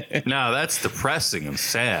 that's depressing and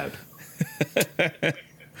sad. Okay.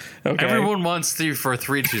 Everyone wants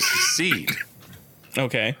 343 to succeed.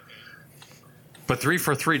 Okay. But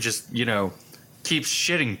 343 just, keeps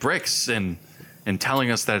shitting bricks and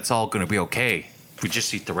telling us that it's all going to be okay. We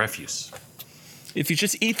just eat the refuse. If you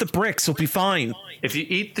just eat the bricks, you'll be fine. If you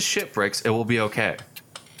eat the shit bricks, it will be okay.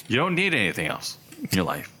 You don't need anything else in your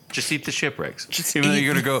life. Just eat the shit bricks. Even though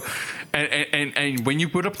you're going to go... And when you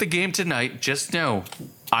put up the game tonight, just know,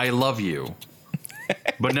 I love you.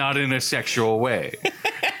 But not in a sexual way.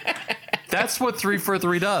 That's what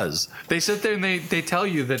 343 does. They sit there and they tell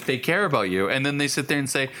you that they care about you, and then they sit there and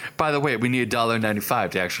say, by the way, we need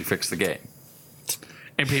 $1.95 to actually fix the game.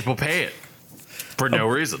 And people pay it for no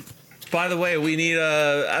reason. By the way, we need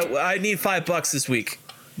I need $5 this week.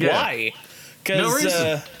 Yeah. Why? Because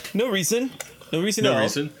no reason. No reason at all.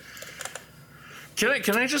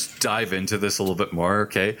 Can I just dive into this a little bit more?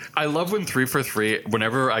 Okay, I love when 343.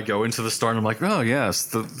 Whenever I go into the store and I'm like, oh yes,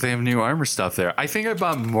 they have new armor stuff there. I think I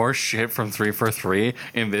bought more shit from 343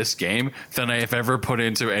 in this game than I have ever put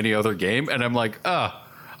into any other game, and I'm like, I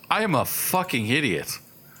am a fucking idiot.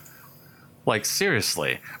 Like,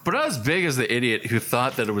 seriously. But not as big as the idiot who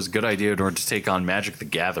thought that it was a good idea in order to take on Magic the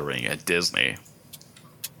Gathering at Disney.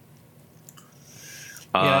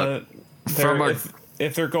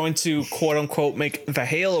 If they're going to quote unquote make the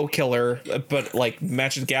Halo killer, but like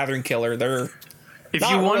Magic the Gathering killer, if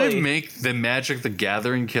you want to make the Magic the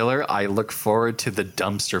Gathering killer, I look forward to the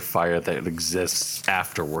dumpster fire that exists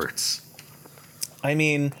afterwards. I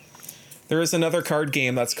mean, there is another card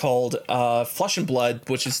game that's called Flesh and Blood,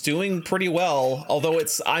 which is doing pretty well. Although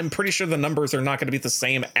I'm pretty sure the numbers are not going to be the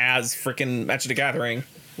same as freaking Magic the Gathering.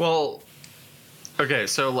 Well, okay,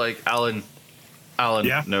 so like Allan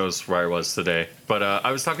knows where I was today, but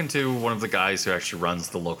I was talking to one of the guys who actually runs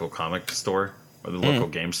the local comic store or the local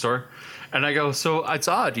game store, and I go, so it's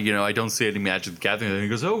odd, I don't see any Magic the Gathering. And he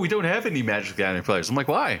goes, oh, we don't have any Magic the Gathering players. I'm like,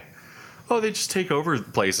 why? Oh, they just take over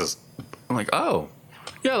places. I'm like, oh,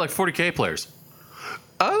 yeah, like 40K players.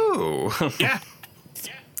 Oh, yeah,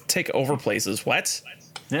 take over places. What?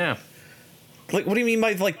 Yeah. Like, what do you mean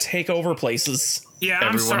by like take over places? Yeah,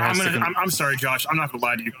 I'm sorry. I'm sorry, Josh. I'm not gonna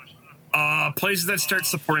lie to you. Places that start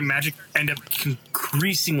supporting Magic end up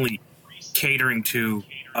increasingly catering to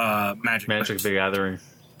Magic the Gathering.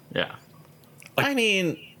 Yeah. I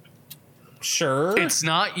mean, sure. It's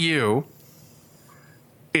not you.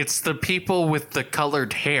 It's the people with the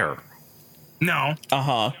colored hair. No.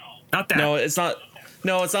 Uh-huh. Not that. No, it's not.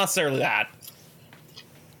 No, it's not necessarily that.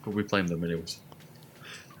 But we blame them anyways.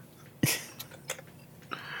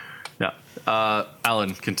 Yeah.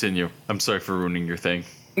 Allan, continue. I'm sorry for ruining your thing.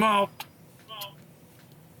 Well,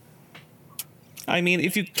 I mean,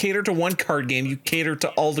 if you cater to one card game, you cater to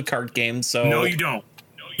all the card games. So no, you don't.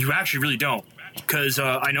 You actually really don't. Because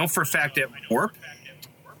I know for a fact that Warp,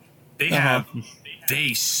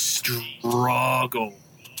 they struggle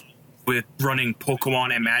with running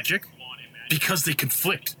Pokemon and Magic because they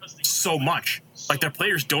conflict so much. Like, their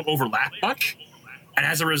players don't overlap much, and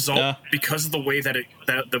as a result, because of the way that it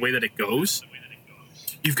goes,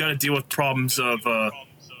 you've got to deal with problems of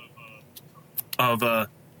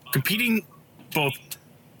competing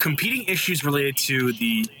issues related to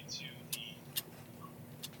the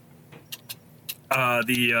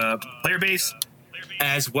player base,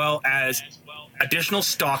 as well as additional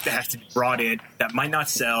stock that has to be brought in that might not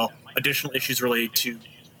sell, additional issues related to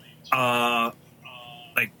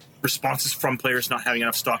like responses from players not having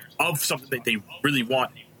enough stock of something that they really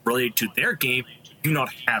want related to their game, you not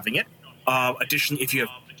having it. Additionally, if you have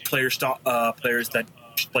players that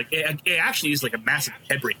like it actually is like a massive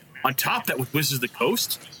head break. On top of that, with Wizards of the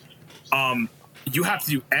Coast, you have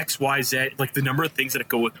to do X, Y, Z. Like, the number of things that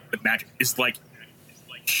go with Magic is like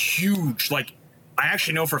huge. Like, I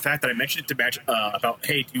actually know for a fact that I mentioned it to Magic about,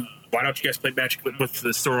 hey, why don't you guys play Magic with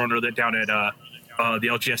the store owner that down at the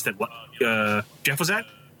LGS that Jeff was at?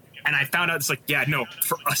 And I found out it's like, yeah, no,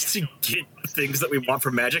 for us to get the things that we want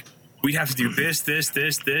from Magic, we'd have to do this.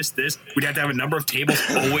 We'd have to have a number of tables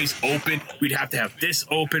always open. We'd have to have this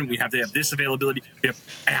open. We'd have to have this availability. And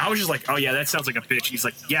I was just like, oh, yeah, that sounds like a bitch. He's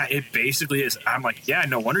like, yeah, it basically is. I'm like, yeah,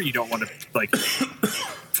 no wonder you don't want to, like,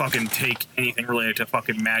 fucking take anything related to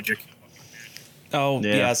fucking Magic. Oh,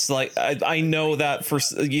 yeah. Yes. Like, I know that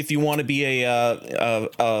if you want to be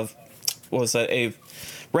a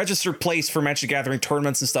registered place for Magic the Gathering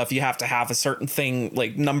tournaments and stuff, you have to have a certain thing,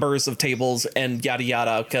 like numbers of tables and yada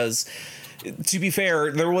yada. Because, to be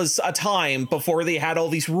fair, there was a time before they had all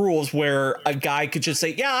these rules where a guy could just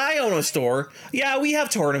say, yeah, I own a store, yeah, we have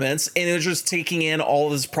tournaments, and they're just taking in all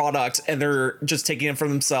of this product and they're just taking it for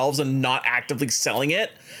themselves and not actively selling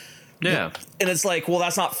it. Yeah. And it's like, well,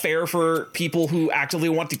 that's not fair for people who actively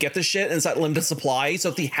want to get this shit, and it's that limited supply. So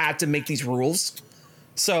if they had to make these rules,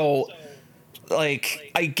 so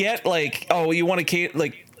like, I get, like, oh, you want to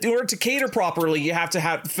like, in order to cater properly, you have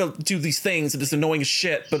to do these things, and it's annoying as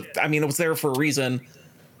shit. But I mean, it was there for a reason.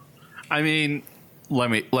 I mean, let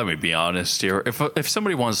me be honest here. If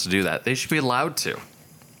somebody wants to do that, they should be allowed to.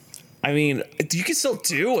 I mean, you can still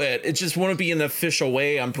do it. It just wouldn't be in an official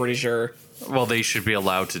way, I'm pretty sure. Well, they should be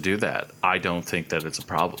allowed to do that. I don't think that it's a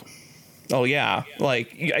problem. Oh yeah,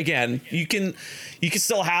 like again, you can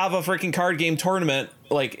still have a freaking card game tournament,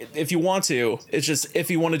 like if you want to. It's just if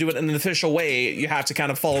you want to do it in an official way, you have to kind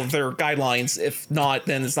of follow their guidelines. If not,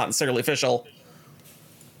 then it's not necessarily official.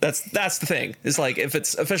 That's the thing. It's like if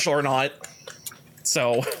it's official or not.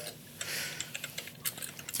 So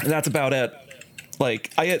that's about it.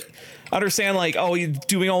 Like I understand, like, oh, you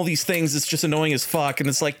doing all these things, it's just annoying as fuck, and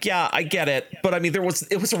it's like, yeah, I get it, but I mean, it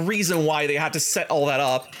was a reason why they had to set all that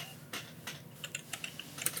up.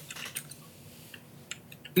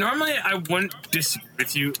 Normally, I wouldn't disagree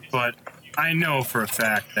with you, but I know for a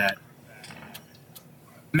fact that,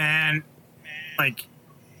 man, like...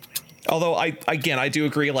 Although, I do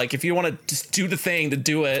agree, like, if you want to just do the thing to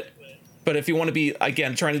do it, but if you want to be,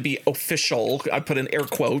 again, trying to be official, I put in air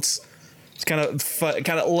quotes, it's kind of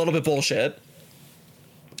a little bit bullshit.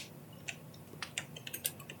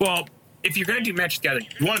 Well, if you're going to do Magic the Gathering,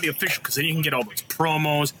 you want to be official, because then you can get all those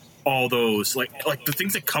promos, all those, like the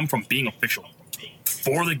things that come from being official.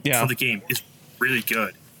 For the game is really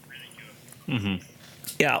good. Mm-hmm.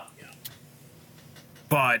 Yeah.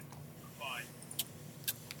 But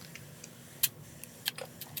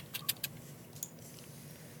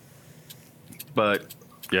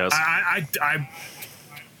yes. I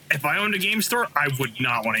if I owned a game store, I would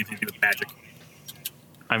not want anything to do with Magic.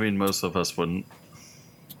 I mean, most of us wouldn't.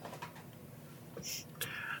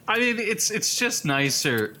 I mean, it's just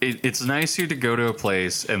nicer. It's nicer to go to a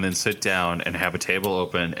place and then sit down and have a table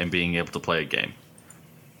open and being able to play a game.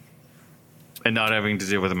 And not having to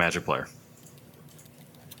deal with a Magic player.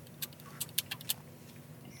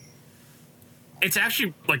 It's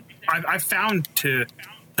actually, like, I've found to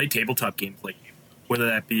play tabletop games, like, whether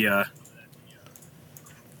that be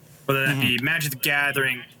Magic the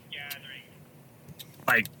Gathering,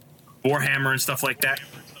 like, Warhammer and stuff like that.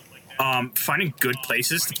 Finding good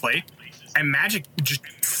places to play, and Magic just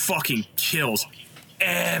fucking kills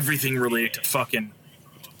everything related to fucking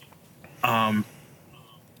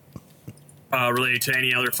related to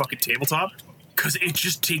any other fucking tabletop, because it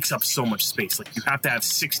just takes up so much space. Like, you have to have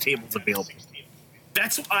 6 tables available.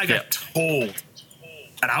 That's what I got told,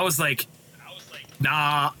 and I was like,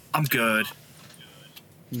 nah, I'm good.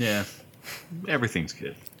 Yeah, everything's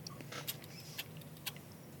good.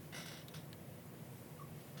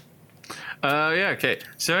 Okay.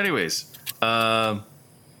 So anyways,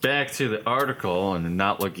 back to the article and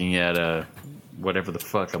not looking at whatever the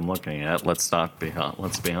fuck I'm looking at. Let's be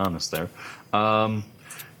honest there.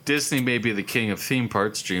 Disney may be the king of theme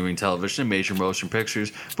parks, streaming television, and major motion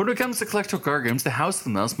pictures, but when it comes to collectible card games, the house of the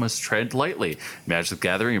mouse must tread lightly. Magic the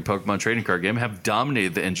Gathering and Pokemon trading card game have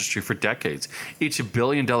dominated the industry for decades, each a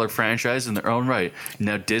billion-dollar franchise in their own right.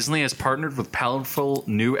 Now Disney has partnered with powerful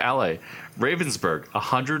new ally, Ravensburg, a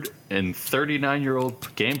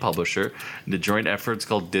 139-year-old game publisher. The joint effort's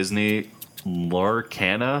called Disney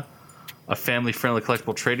Lorcana, a family-friendly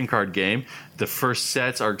collectible trading card game. The first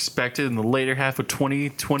sets are expected in the later half of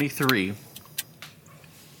 2023.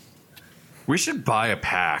 We should buy a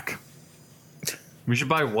pack. We should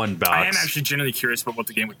buy one box. I am actually genuinely curious about what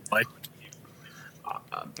the game would be like.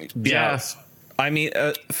 Yes. I mean,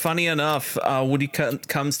 funny enough, when it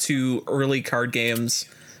comes to early card games,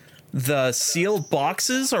 the sealed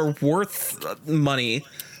boxes are worth money,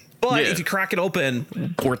 but if you crack it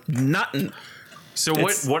open, worth nothing. So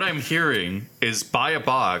what I'm hearing is buy a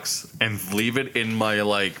box and leave it in my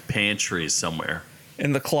like pantry somewhere.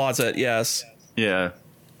 In the closet, yes. Yeah.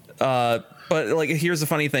 But like, here's the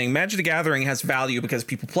funny thing: Magic the Gathering has value because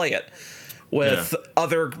people play it. With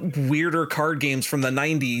other weirder card games from the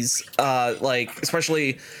 90s, like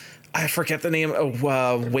especially, I forget the name of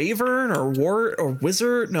Wyvern or War or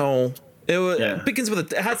Wizard. No, it begins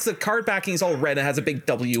with it has the card backings all red. It has a big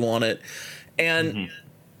W on it, and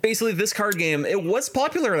basically this card game, it was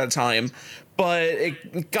popular at the time, but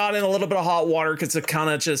it got in a little bit of hot water because it kind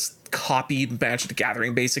of just copied Magic the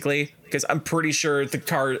Gathering basically. Because I'm pretty sure the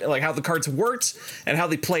card, like how the cards worked and how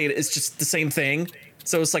they played, is just the same thing.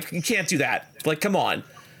 So it's like, you can't do that. Like, come on.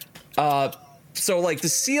 So like the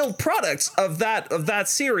sealed products of that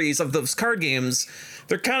series of those card games,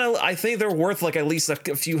 they're kind of, I think they're worth like at least a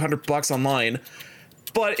few $100 online.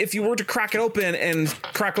 But if you were to crack it open and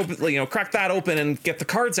crack that open and get the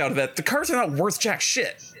cards out of it, the cards are not worth jack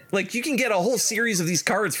shit. Like, you can get a whole series of these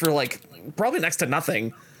cards for like probably next to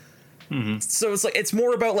nothing. So it's like it's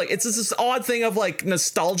more about like it's this odd thing of like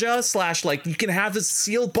nostalgia / like you can have this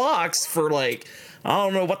sealed box for like I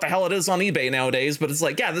don't know what the hell it is on eBay nowadays, but it's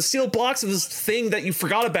like yeah, the sealed box of this thing that you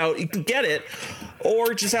forgot about, you can get it,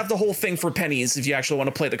 or just have the whole thing for pennies if you actually want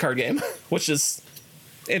to play the card game, which is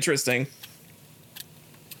interesting.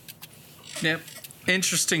 Yep,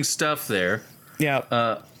 interesting stuff there. Yeah.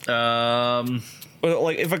 But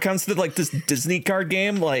like if it comes to like this Disney card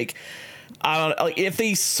game, like I don't know, like if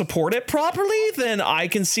they support it properly, then I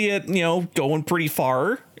can see it, you know, going pretty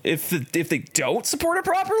far. If they don't support it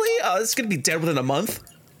properly, it's gonna be dead within a month.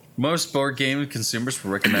 Most board game consumers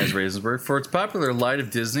will recognize Ravensburg for its popular line of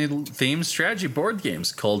Disney-themed strategy board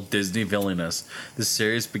games called Disney Villainous. This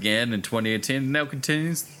series began in 2018 and now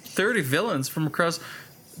contains 30 villains from across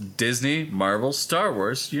Disney, Marvel, Star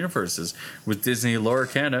Wars universes. With Disney lore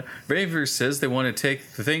canon, Ravensburg says they want to take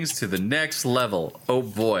things to the next level. Oh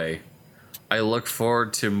boy. I look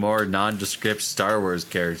forward to more nondescript Star Wars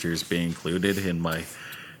characters being included in my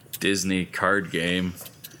Disney card game.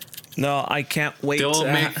 No, I can't wait.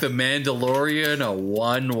 Don't make The Mandalorian a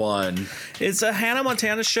 1/1. It's a Hannah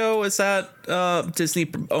Montana show. Is that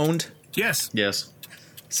Disney owned? Yes. Yes.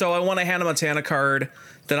 So I want a Hannah Montana card.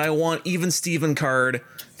 Then I want Even Steven card.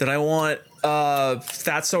 Then I want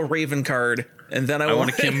That's So Raven card. And then I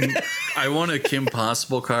want a Kim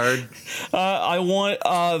Possible card. I want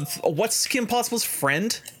what's Kim Possible's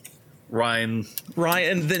friend? Ryan.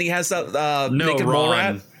 And then he has that Naked Ron. Mole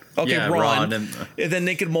Rat. Okay, Yeah, Ron. Ron and then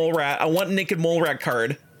Naked Mole Rat. I want Naked Mole Rat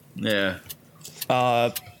card. Yeah.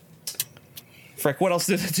 Frick, what else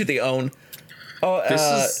do they own? Oh,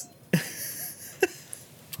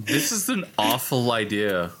 this is an awful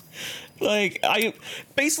idea. Like I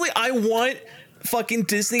want fucking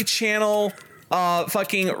Disney Channel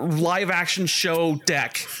fucking live action show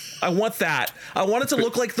deck. I want that. I want it to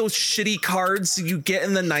look like those shitty cards you get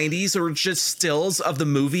in the 90s or just stills of the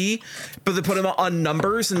movie, but they put them on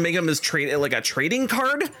numbers and make them as like a trading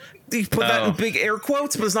card. You put that in big air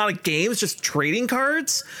quotes, but it's not a game. It's just trading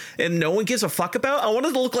cards and no one gives a fuck about. I want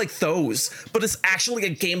it to look like those, but it's actually a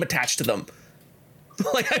game attached to them.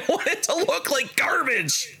 Like I want it to look like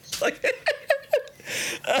garbage. Like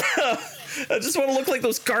I just want to look like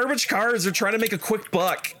those garbage cards are trying to make a quick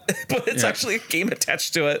buck, but it's actually a game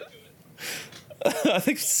attached to it. I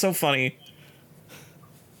think it's so funny.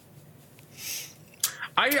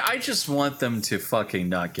 I just want them to fucking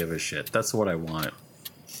not give a shit. That's what I want.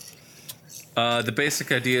 The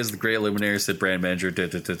basic idea is the great luminary said brand manager.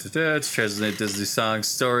 It's translated Disney songs,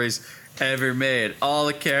 stories ever made. All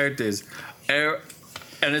the characters.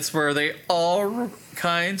 And it's where they all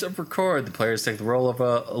kinds of record. The players take the role of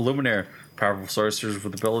a luminaire, powerful sorcerers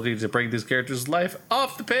with the ability to bring these characters' life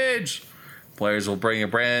off the page. Players will bring a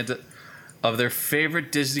brand of their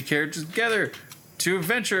favorite Disney characters together to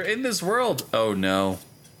adventure in this world. Oh no.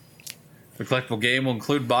 The collectible game will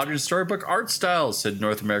include modern storybook art styles, said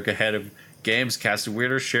North America head of games Cassie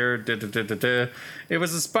Weirder shared. It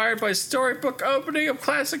was inspired by storybook opening of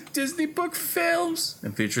classic Disney book films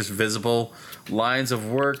and features visible lines of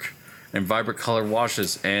work and vibrant color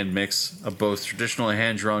washes and mix of both traditional and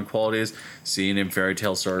hand-drawn qualities seen in fairy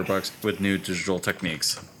tale storybooks with new digital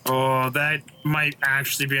techniques. Oh, that might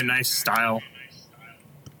actually be a nice style.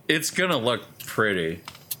 It's gonna look pretty.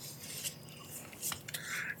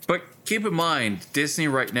 But keep in mind, Disney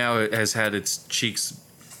right now has had its cheeks...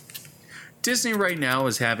 Disney right now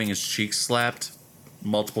is having its cheeks slapped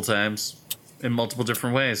multiple times in multiple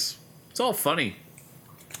different ways. It's all funny.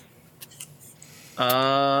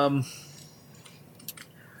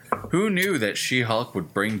 Who knew that She-Hulk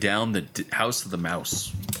would bring down the House of the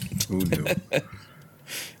Mouse? Who knew?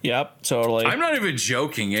 Yep, totally. I'm not even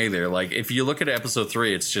joking either. Like, if you look at episode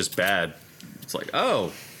 3, it's just bad. It's like,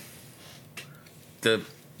 oh, the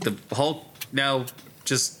Hulk now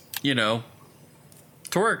just, you know,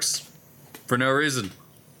 twerks for no reason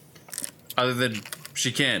other than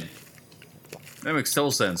she can. That makes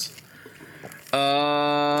total sense.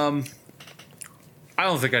 I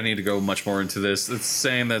don't think I need to go much more into this. It's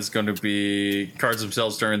saying that it's going to be cards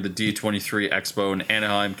themselves during the D23 Expo in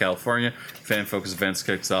Anaheim, California. Fan focus events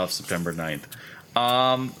kicks off September 9th.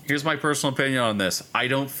 Here's my personal opinion on this. I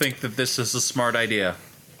don't think that this is a smart idea.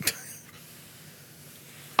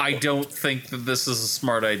 I don't think that this is a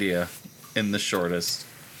smart idea in the shortest.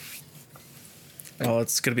 Oh,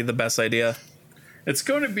 it's going to be the best idea. It's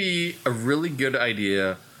going to be a really good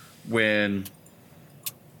idea when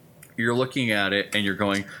you're looking at it and you're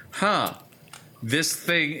going, this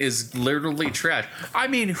thing is literally trash. I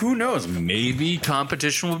mean, who knows? Maybe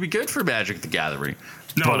competition will be good for Magic the Gathering.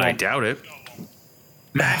 No, but I doubt it.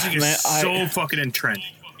 Magic is so fucking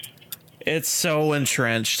entrenched. It's so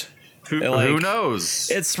entrenched. Who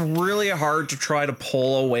knows? It's really hard to try to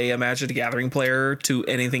pull away a Magic the Gathering player to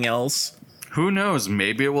anything else. Who knows?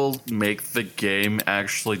 Maybe it will make the game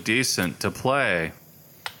actually decent to play.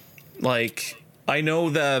 Like, I know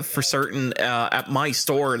that for certain at my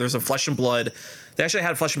store, there's a Flesh and Blood. They actually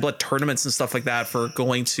had Flesh and Blood tournaments and stuff like that for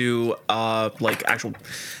going to like actual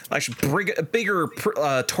bigger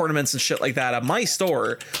tournaments and shit like that at my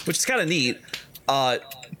store, which is kind of neat.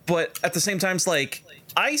 But at the same time, it's like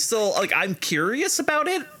I still I'm curious about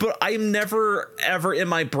it, but I'm never ever in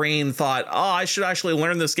my brain thought, oh, I should actually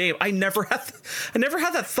learn this game. I never had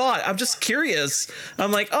that thought. I'm just curious.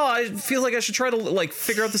 I'm like, oh, I feel like I should try to like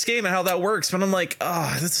figure out this game and how that works. But I'm like,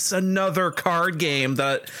 oh, this is another card game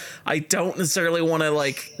that I don't necessarily want to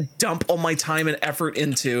like dump all my time and effort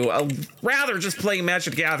into. I'd rather just play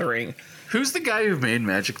Magic the Gathering. Who's the guy who made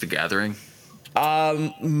Magic the Gathering?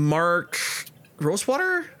 Mark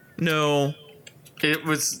Rosewater? No.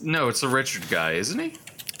 It's a Richard guy, isn't he?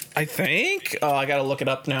 I think. Oh, I gotta look it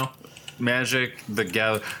up now. Magic the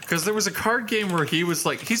Gathering, because there was a card game where he was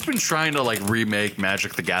like, he's been trying to like remake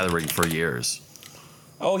Magic the Gathering for years.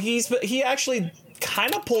 Oh, he actually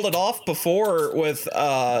kind of pulled it off before with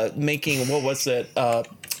making, what was it,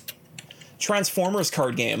 Transformers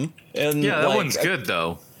card game. And yeah, that one's good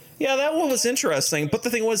though. Yeah, that one was interesting, but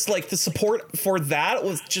the thing was, like, the support for that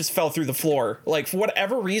just fell through the floor. Like, for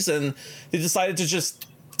whatever reason, they decided to just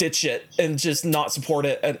ditch it and just not support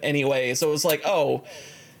it in any way. So it was like, oh,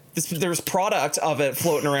 there's product of it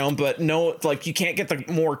floating around, but no, like, you can't get the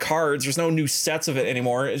more cards. There's no new sets of it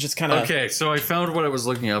anymore. It's just kind of... Okay, so I found what I was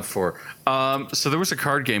looking up for. So there was a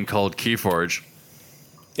card game called Keyforge.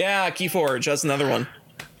 Yeah, Keyforge. That's another one.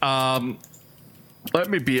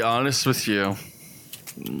 Let me be honest with you,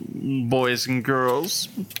 boys and girls,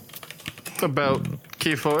 about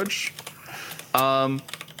Keyforge.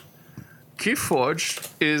 Keyforge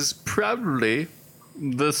is probably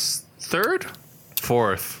the third,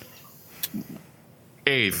 fourth,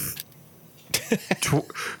 eighth,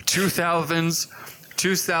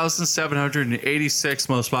 2,786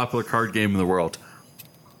 most popular card game in the world.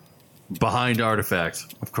 Behind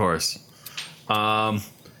Artifact, of course. And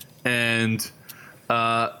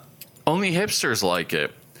only hipsters like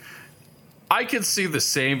it. I could see the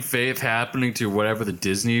same fate happening to whatever the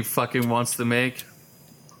Disney fucking wants to make.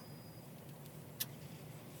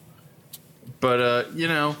 But, you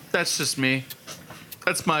know, that's just me.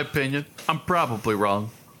 That's my opinion. I'm probably wrong.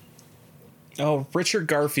 Oh, Richard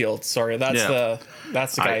Garfield. Sorry, that's the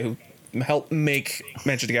guy who helped make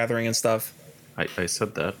Magic the Gathering and stuff. I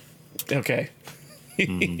said that. Okay.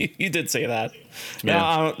 Mm-hmm. You did say that.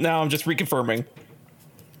 Yeah. Now I'm just reconfirming.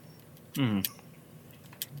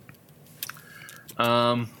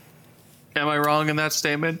 Am I wrong in that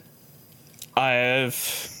statement?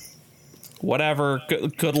 Whatever.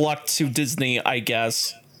 Good luck to Disney, I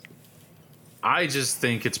guess. I just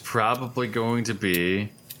think it's probably going to be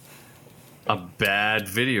a bad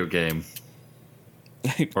video game.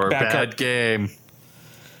 Or a bad game.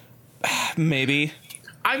 Maybe.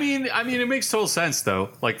 I mean, it makes total sense though.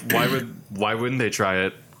 Like, why wouldn't they try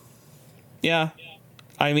it? Yeah.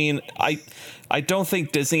 I mean, I don't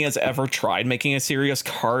think Disney has ever tried making a serious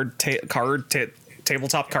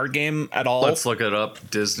tabletop card game at all. Let's look it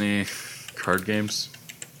up. Disney card games.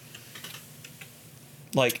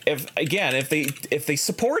 Like, if they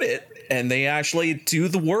support it and they actually do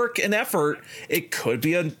the work and effort, it could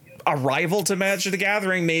be a rival to Magic the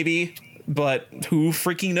Gathering, maybe. But who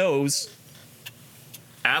freaking knows?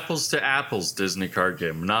 Apples to Apples Disney card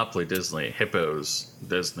game. Monopoly Disney. Hippos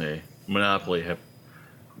Disney. Monopoly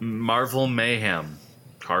Marvel Mayhem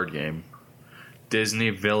card game. Disney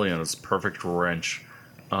Villains Perfect Wrench.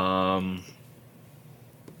 No,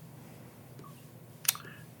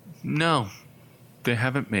 they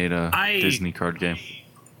haven't made a Disney card game.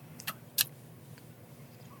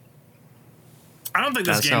 I don't think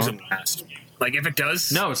this game's gonna last. Like, if it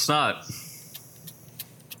does, no, it's not.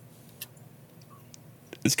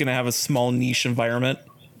 It's gonna have a small niche environment.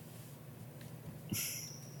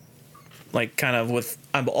 Like, kind of with,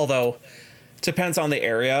 although depends on the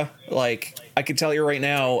area. Like, I can tell you right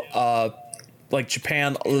now, like,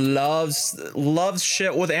 Japan loves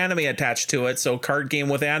shit with anime attached to it. So card game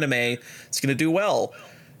with anime, it's gonna do well.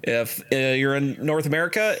 If you're in North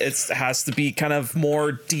America, it has to be kind of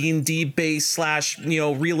more D&D based /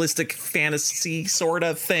 realistic fantasy sort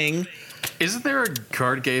of thing. Isn't there a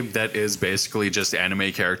card game that is basically just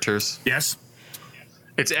anime characters? Yes.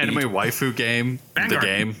 It's anime waifu game. Vanguard. The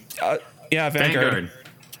game. Yeah, Vanguard.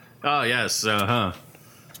 Oh yes. That's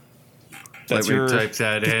Let me type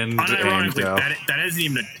that in. Unironically, that isn't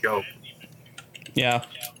even a joke. Yeah.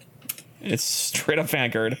 It's straight up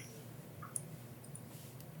Vanguard.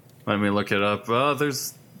 Let me look it up. Oh,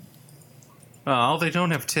 there's. Oh, they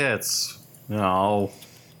don't have tits. No.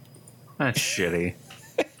 That's shitty.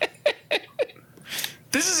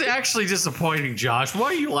 This is actually disappointing, Josh. Why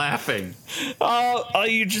are you laughing?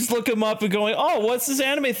 You just look them up and going, oh, what's this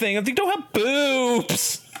anime thing? They don't have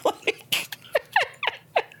boobs. Like,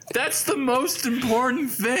 That's the most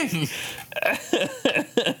important thing.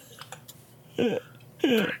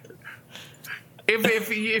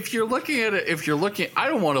 If you're looking at it, I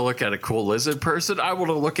don't want to look at a cool lizard person. I want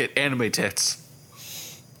to look at anime tits.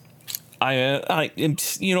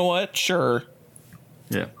 You know what? Sure.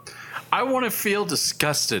 Yeah. I want to feel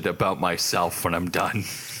disgusted about myself when I'm done.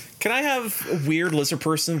 Can I have a weird lizard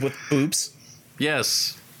person with boobs?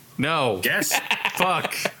 Yes. No. Yes.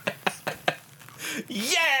 Fuck.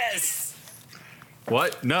 Yes.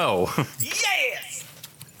 What? No. Yes.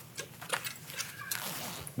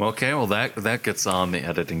 Okay, well that gets on the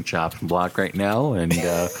editing chopping block right now, and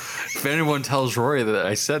if anyone tells Rory that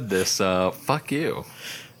I said this, fuck you.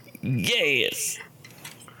 Yes.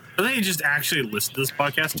 Do they just actually listen to this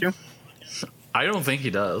podcast too? I don't think he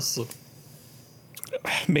does.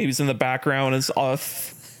 Maybe it's in the background as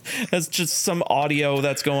off. That's just some audio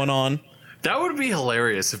that's going on. That would be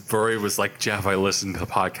hilarious if Rory was like, Jeff, I listened to the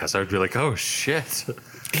podcast. I would be like, oh shit.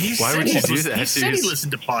 Why would you do that? He said he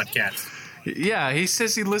listened to podcasts. Yeah, he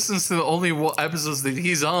says he listens to the only episodes that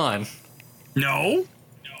he's on. No.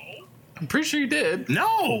 I'm pretty sure he did.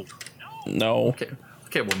 No.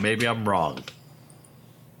 Okay, well, maybe I'm wrong.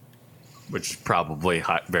 Which is probably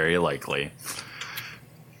very likely.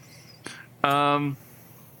 Oh,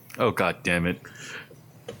 god damn it.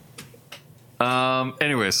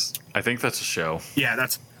 Anyways, I think that's a show. Yeah,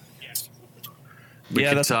 that's.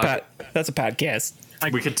 That's a podcast.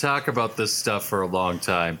 We could talk about this stuff for a long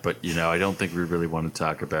time, but, I don't think we really want to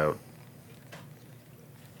talk about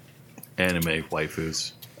anime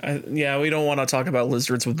waifus. We don't want to talk about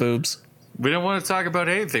lizards with boobs. We don't want to talk about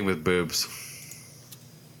anything with boobs.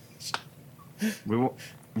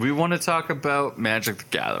 We want to talk about Magic the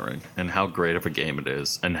Gathering and how great of a game it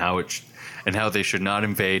is, and how they should not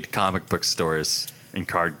invade comic book stores and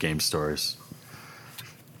card game stores,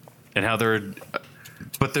 and how they're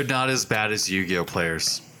not as bad as Yu-Gi-Oh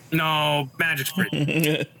players. No, Magic's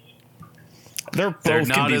great. They're both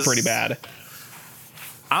can be pretty bad.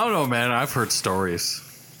 I don't know, man. I've heard stories.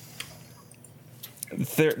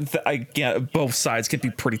 Both sides can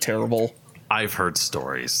be pretty terrible. I've heard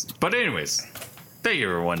stories. But anyways, thank you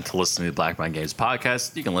everyone to listening to the Black Man Games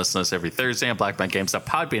podcast. You can listen to us every Thursday on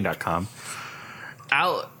blackmangames.podbean.com.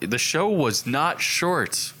 The show was not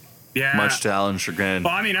short. Yeah. Much to Allan's chagrin.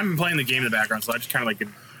 Well, I mean, I've been playing the game in the background, so I just kind of like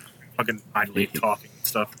been fucking idly talking and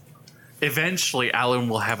stuff. Eventually, Allan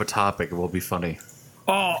will have a topic. It will be funny.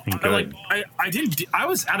 Oh, good. I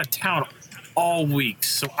was out of town all week,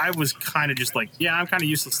 so I was kind of just like, yeah, I'm kind of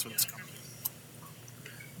useless to this.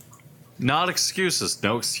 Not excuses.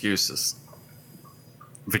 No excuses.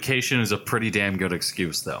 Vacation is a pretty damn good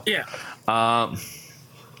excuse, though. Yeah.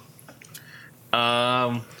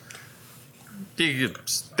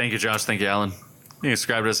 Thank you, Josh. Thank you, Allan. You can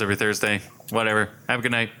subscribe to us every Thursday. Whatever. Have a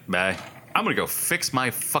good night. Bye. I'm gonna go fix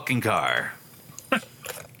my fucking car.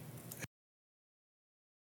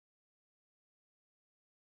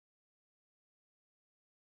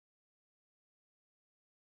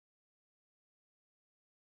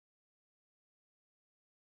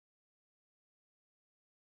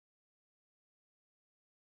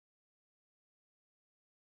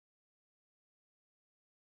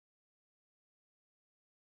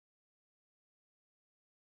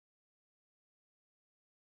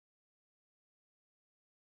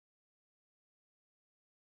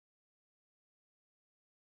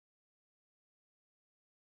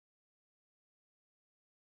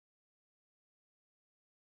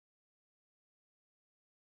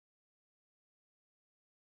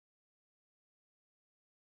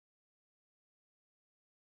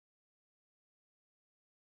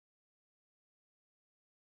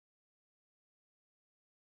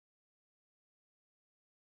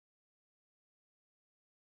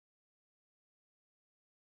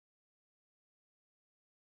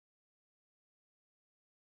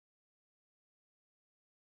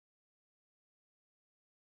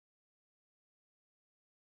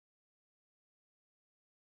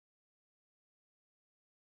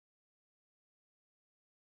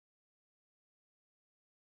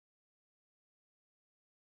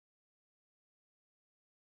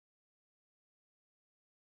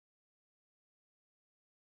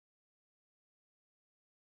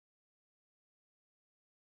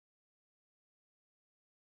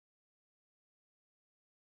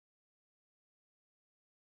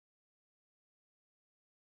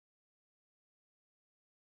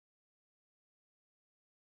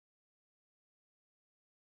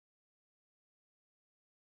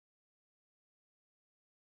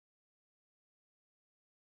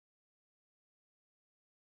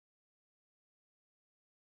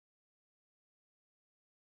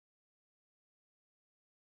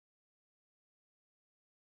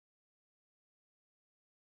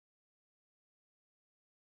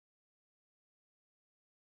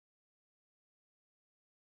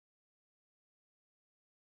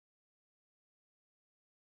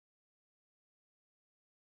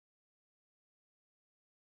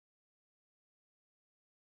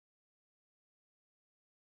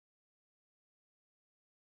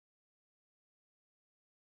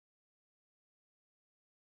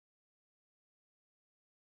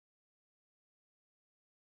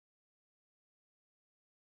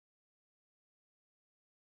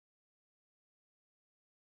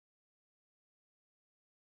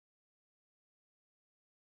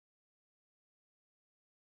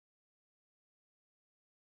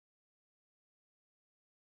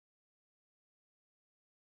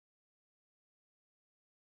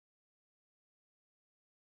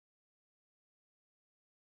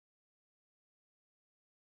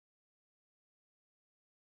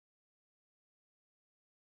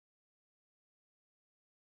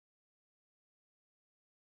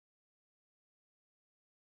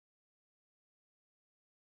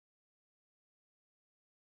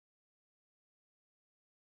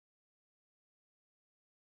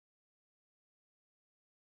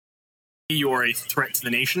 you're a threat to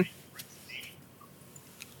the nation.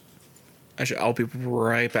 Actually, I'll be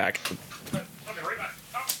right back. Okay, right back.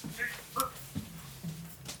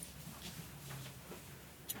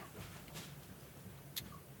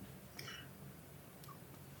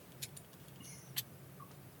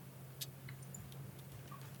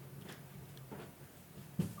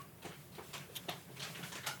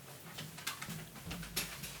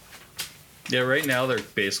 Yeah, right now they're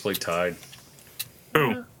basically tied.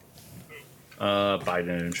 Who?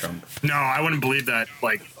 Biden and Trump. No, I wouldn't believe that.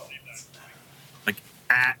 Like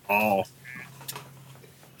at all.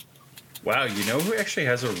 Wow, you know who actually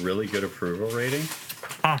has a really good approval rating?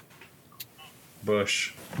 Huh?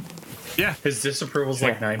 Bush. Yeah. His disapproval's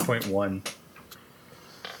like 9.1.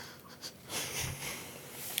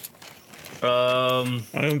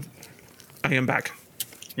 I am back.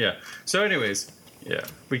 Yeah. So, anyways, yeah,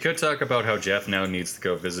 we could talk about how Jeff now needs to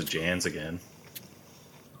go visit Jan's again,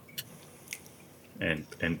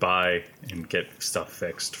 and buy and get stuff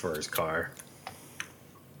fixed for his car.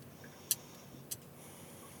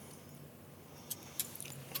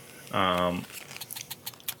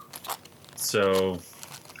 So,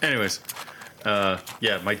 anyways,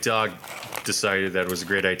 yeah, my dog decided that it was a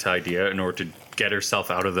great idea in order to get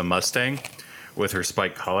herself out of the Mustang with her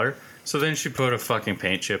spiked collar. So then she put a fucking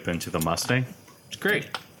paint chip into the Mustang. It's great.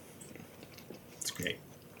 It's great.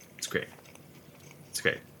 It's great. It's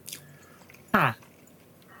great. Huh.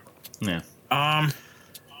 Yeah.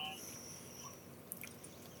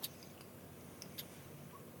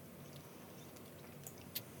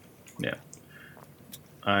 Yeah.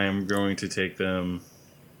 I am going to take them.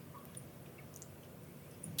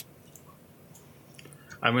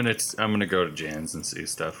 I'm gonna go to Jan's and see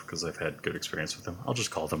stuff because I've had good experience with them. I'll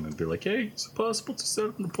just call them and be like, "Hey, is it possible to set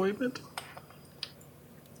up an appointment?"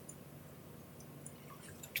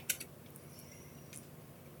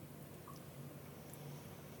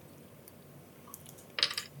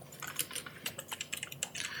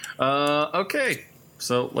 Okay.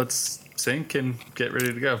 So let's sync and get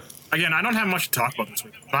ready to go. Again, I don't have much to talk about this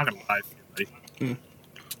week. I'm not gonna lie to you,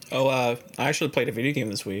 Oh, I actually played a video game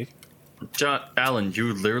this week. Allan,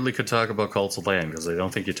 you literally could talk about Cults of Land because I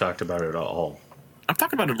don't think you talked about it at all. I'm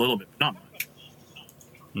talking about it a little bit, not much.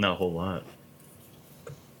 Not a whole lot.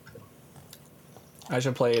 I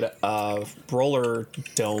actually played Roller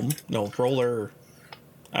Dome. No, Roller.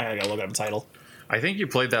 I gotta look at the title. I think you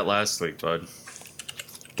played that last week, bud.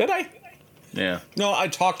 Did I? Yeah. No, I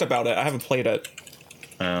talked about it. I haven't played it.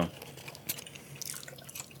 Oh.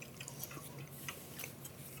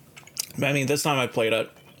 I mean, this time I played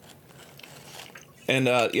it. And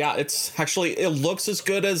yeah, it's actually, it looks as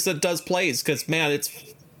good as it does plays, because man,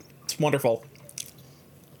 it's wonderful.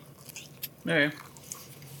 Okay.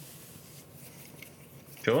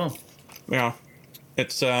 Cool. Yeah.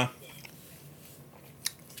 It's I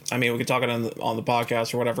mean, we could talk it on the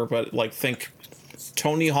podcast or whatever, but like think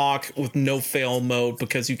Tony Hawk with no fail mode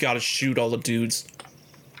because you gotta shoot all the dudes.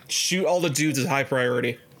 Shoot all the dudes is high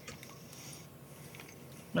priority.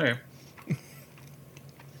 Okay.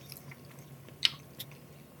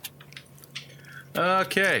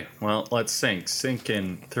 Okay, well, let's sync. Sync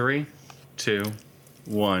in 3, 2,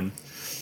 1.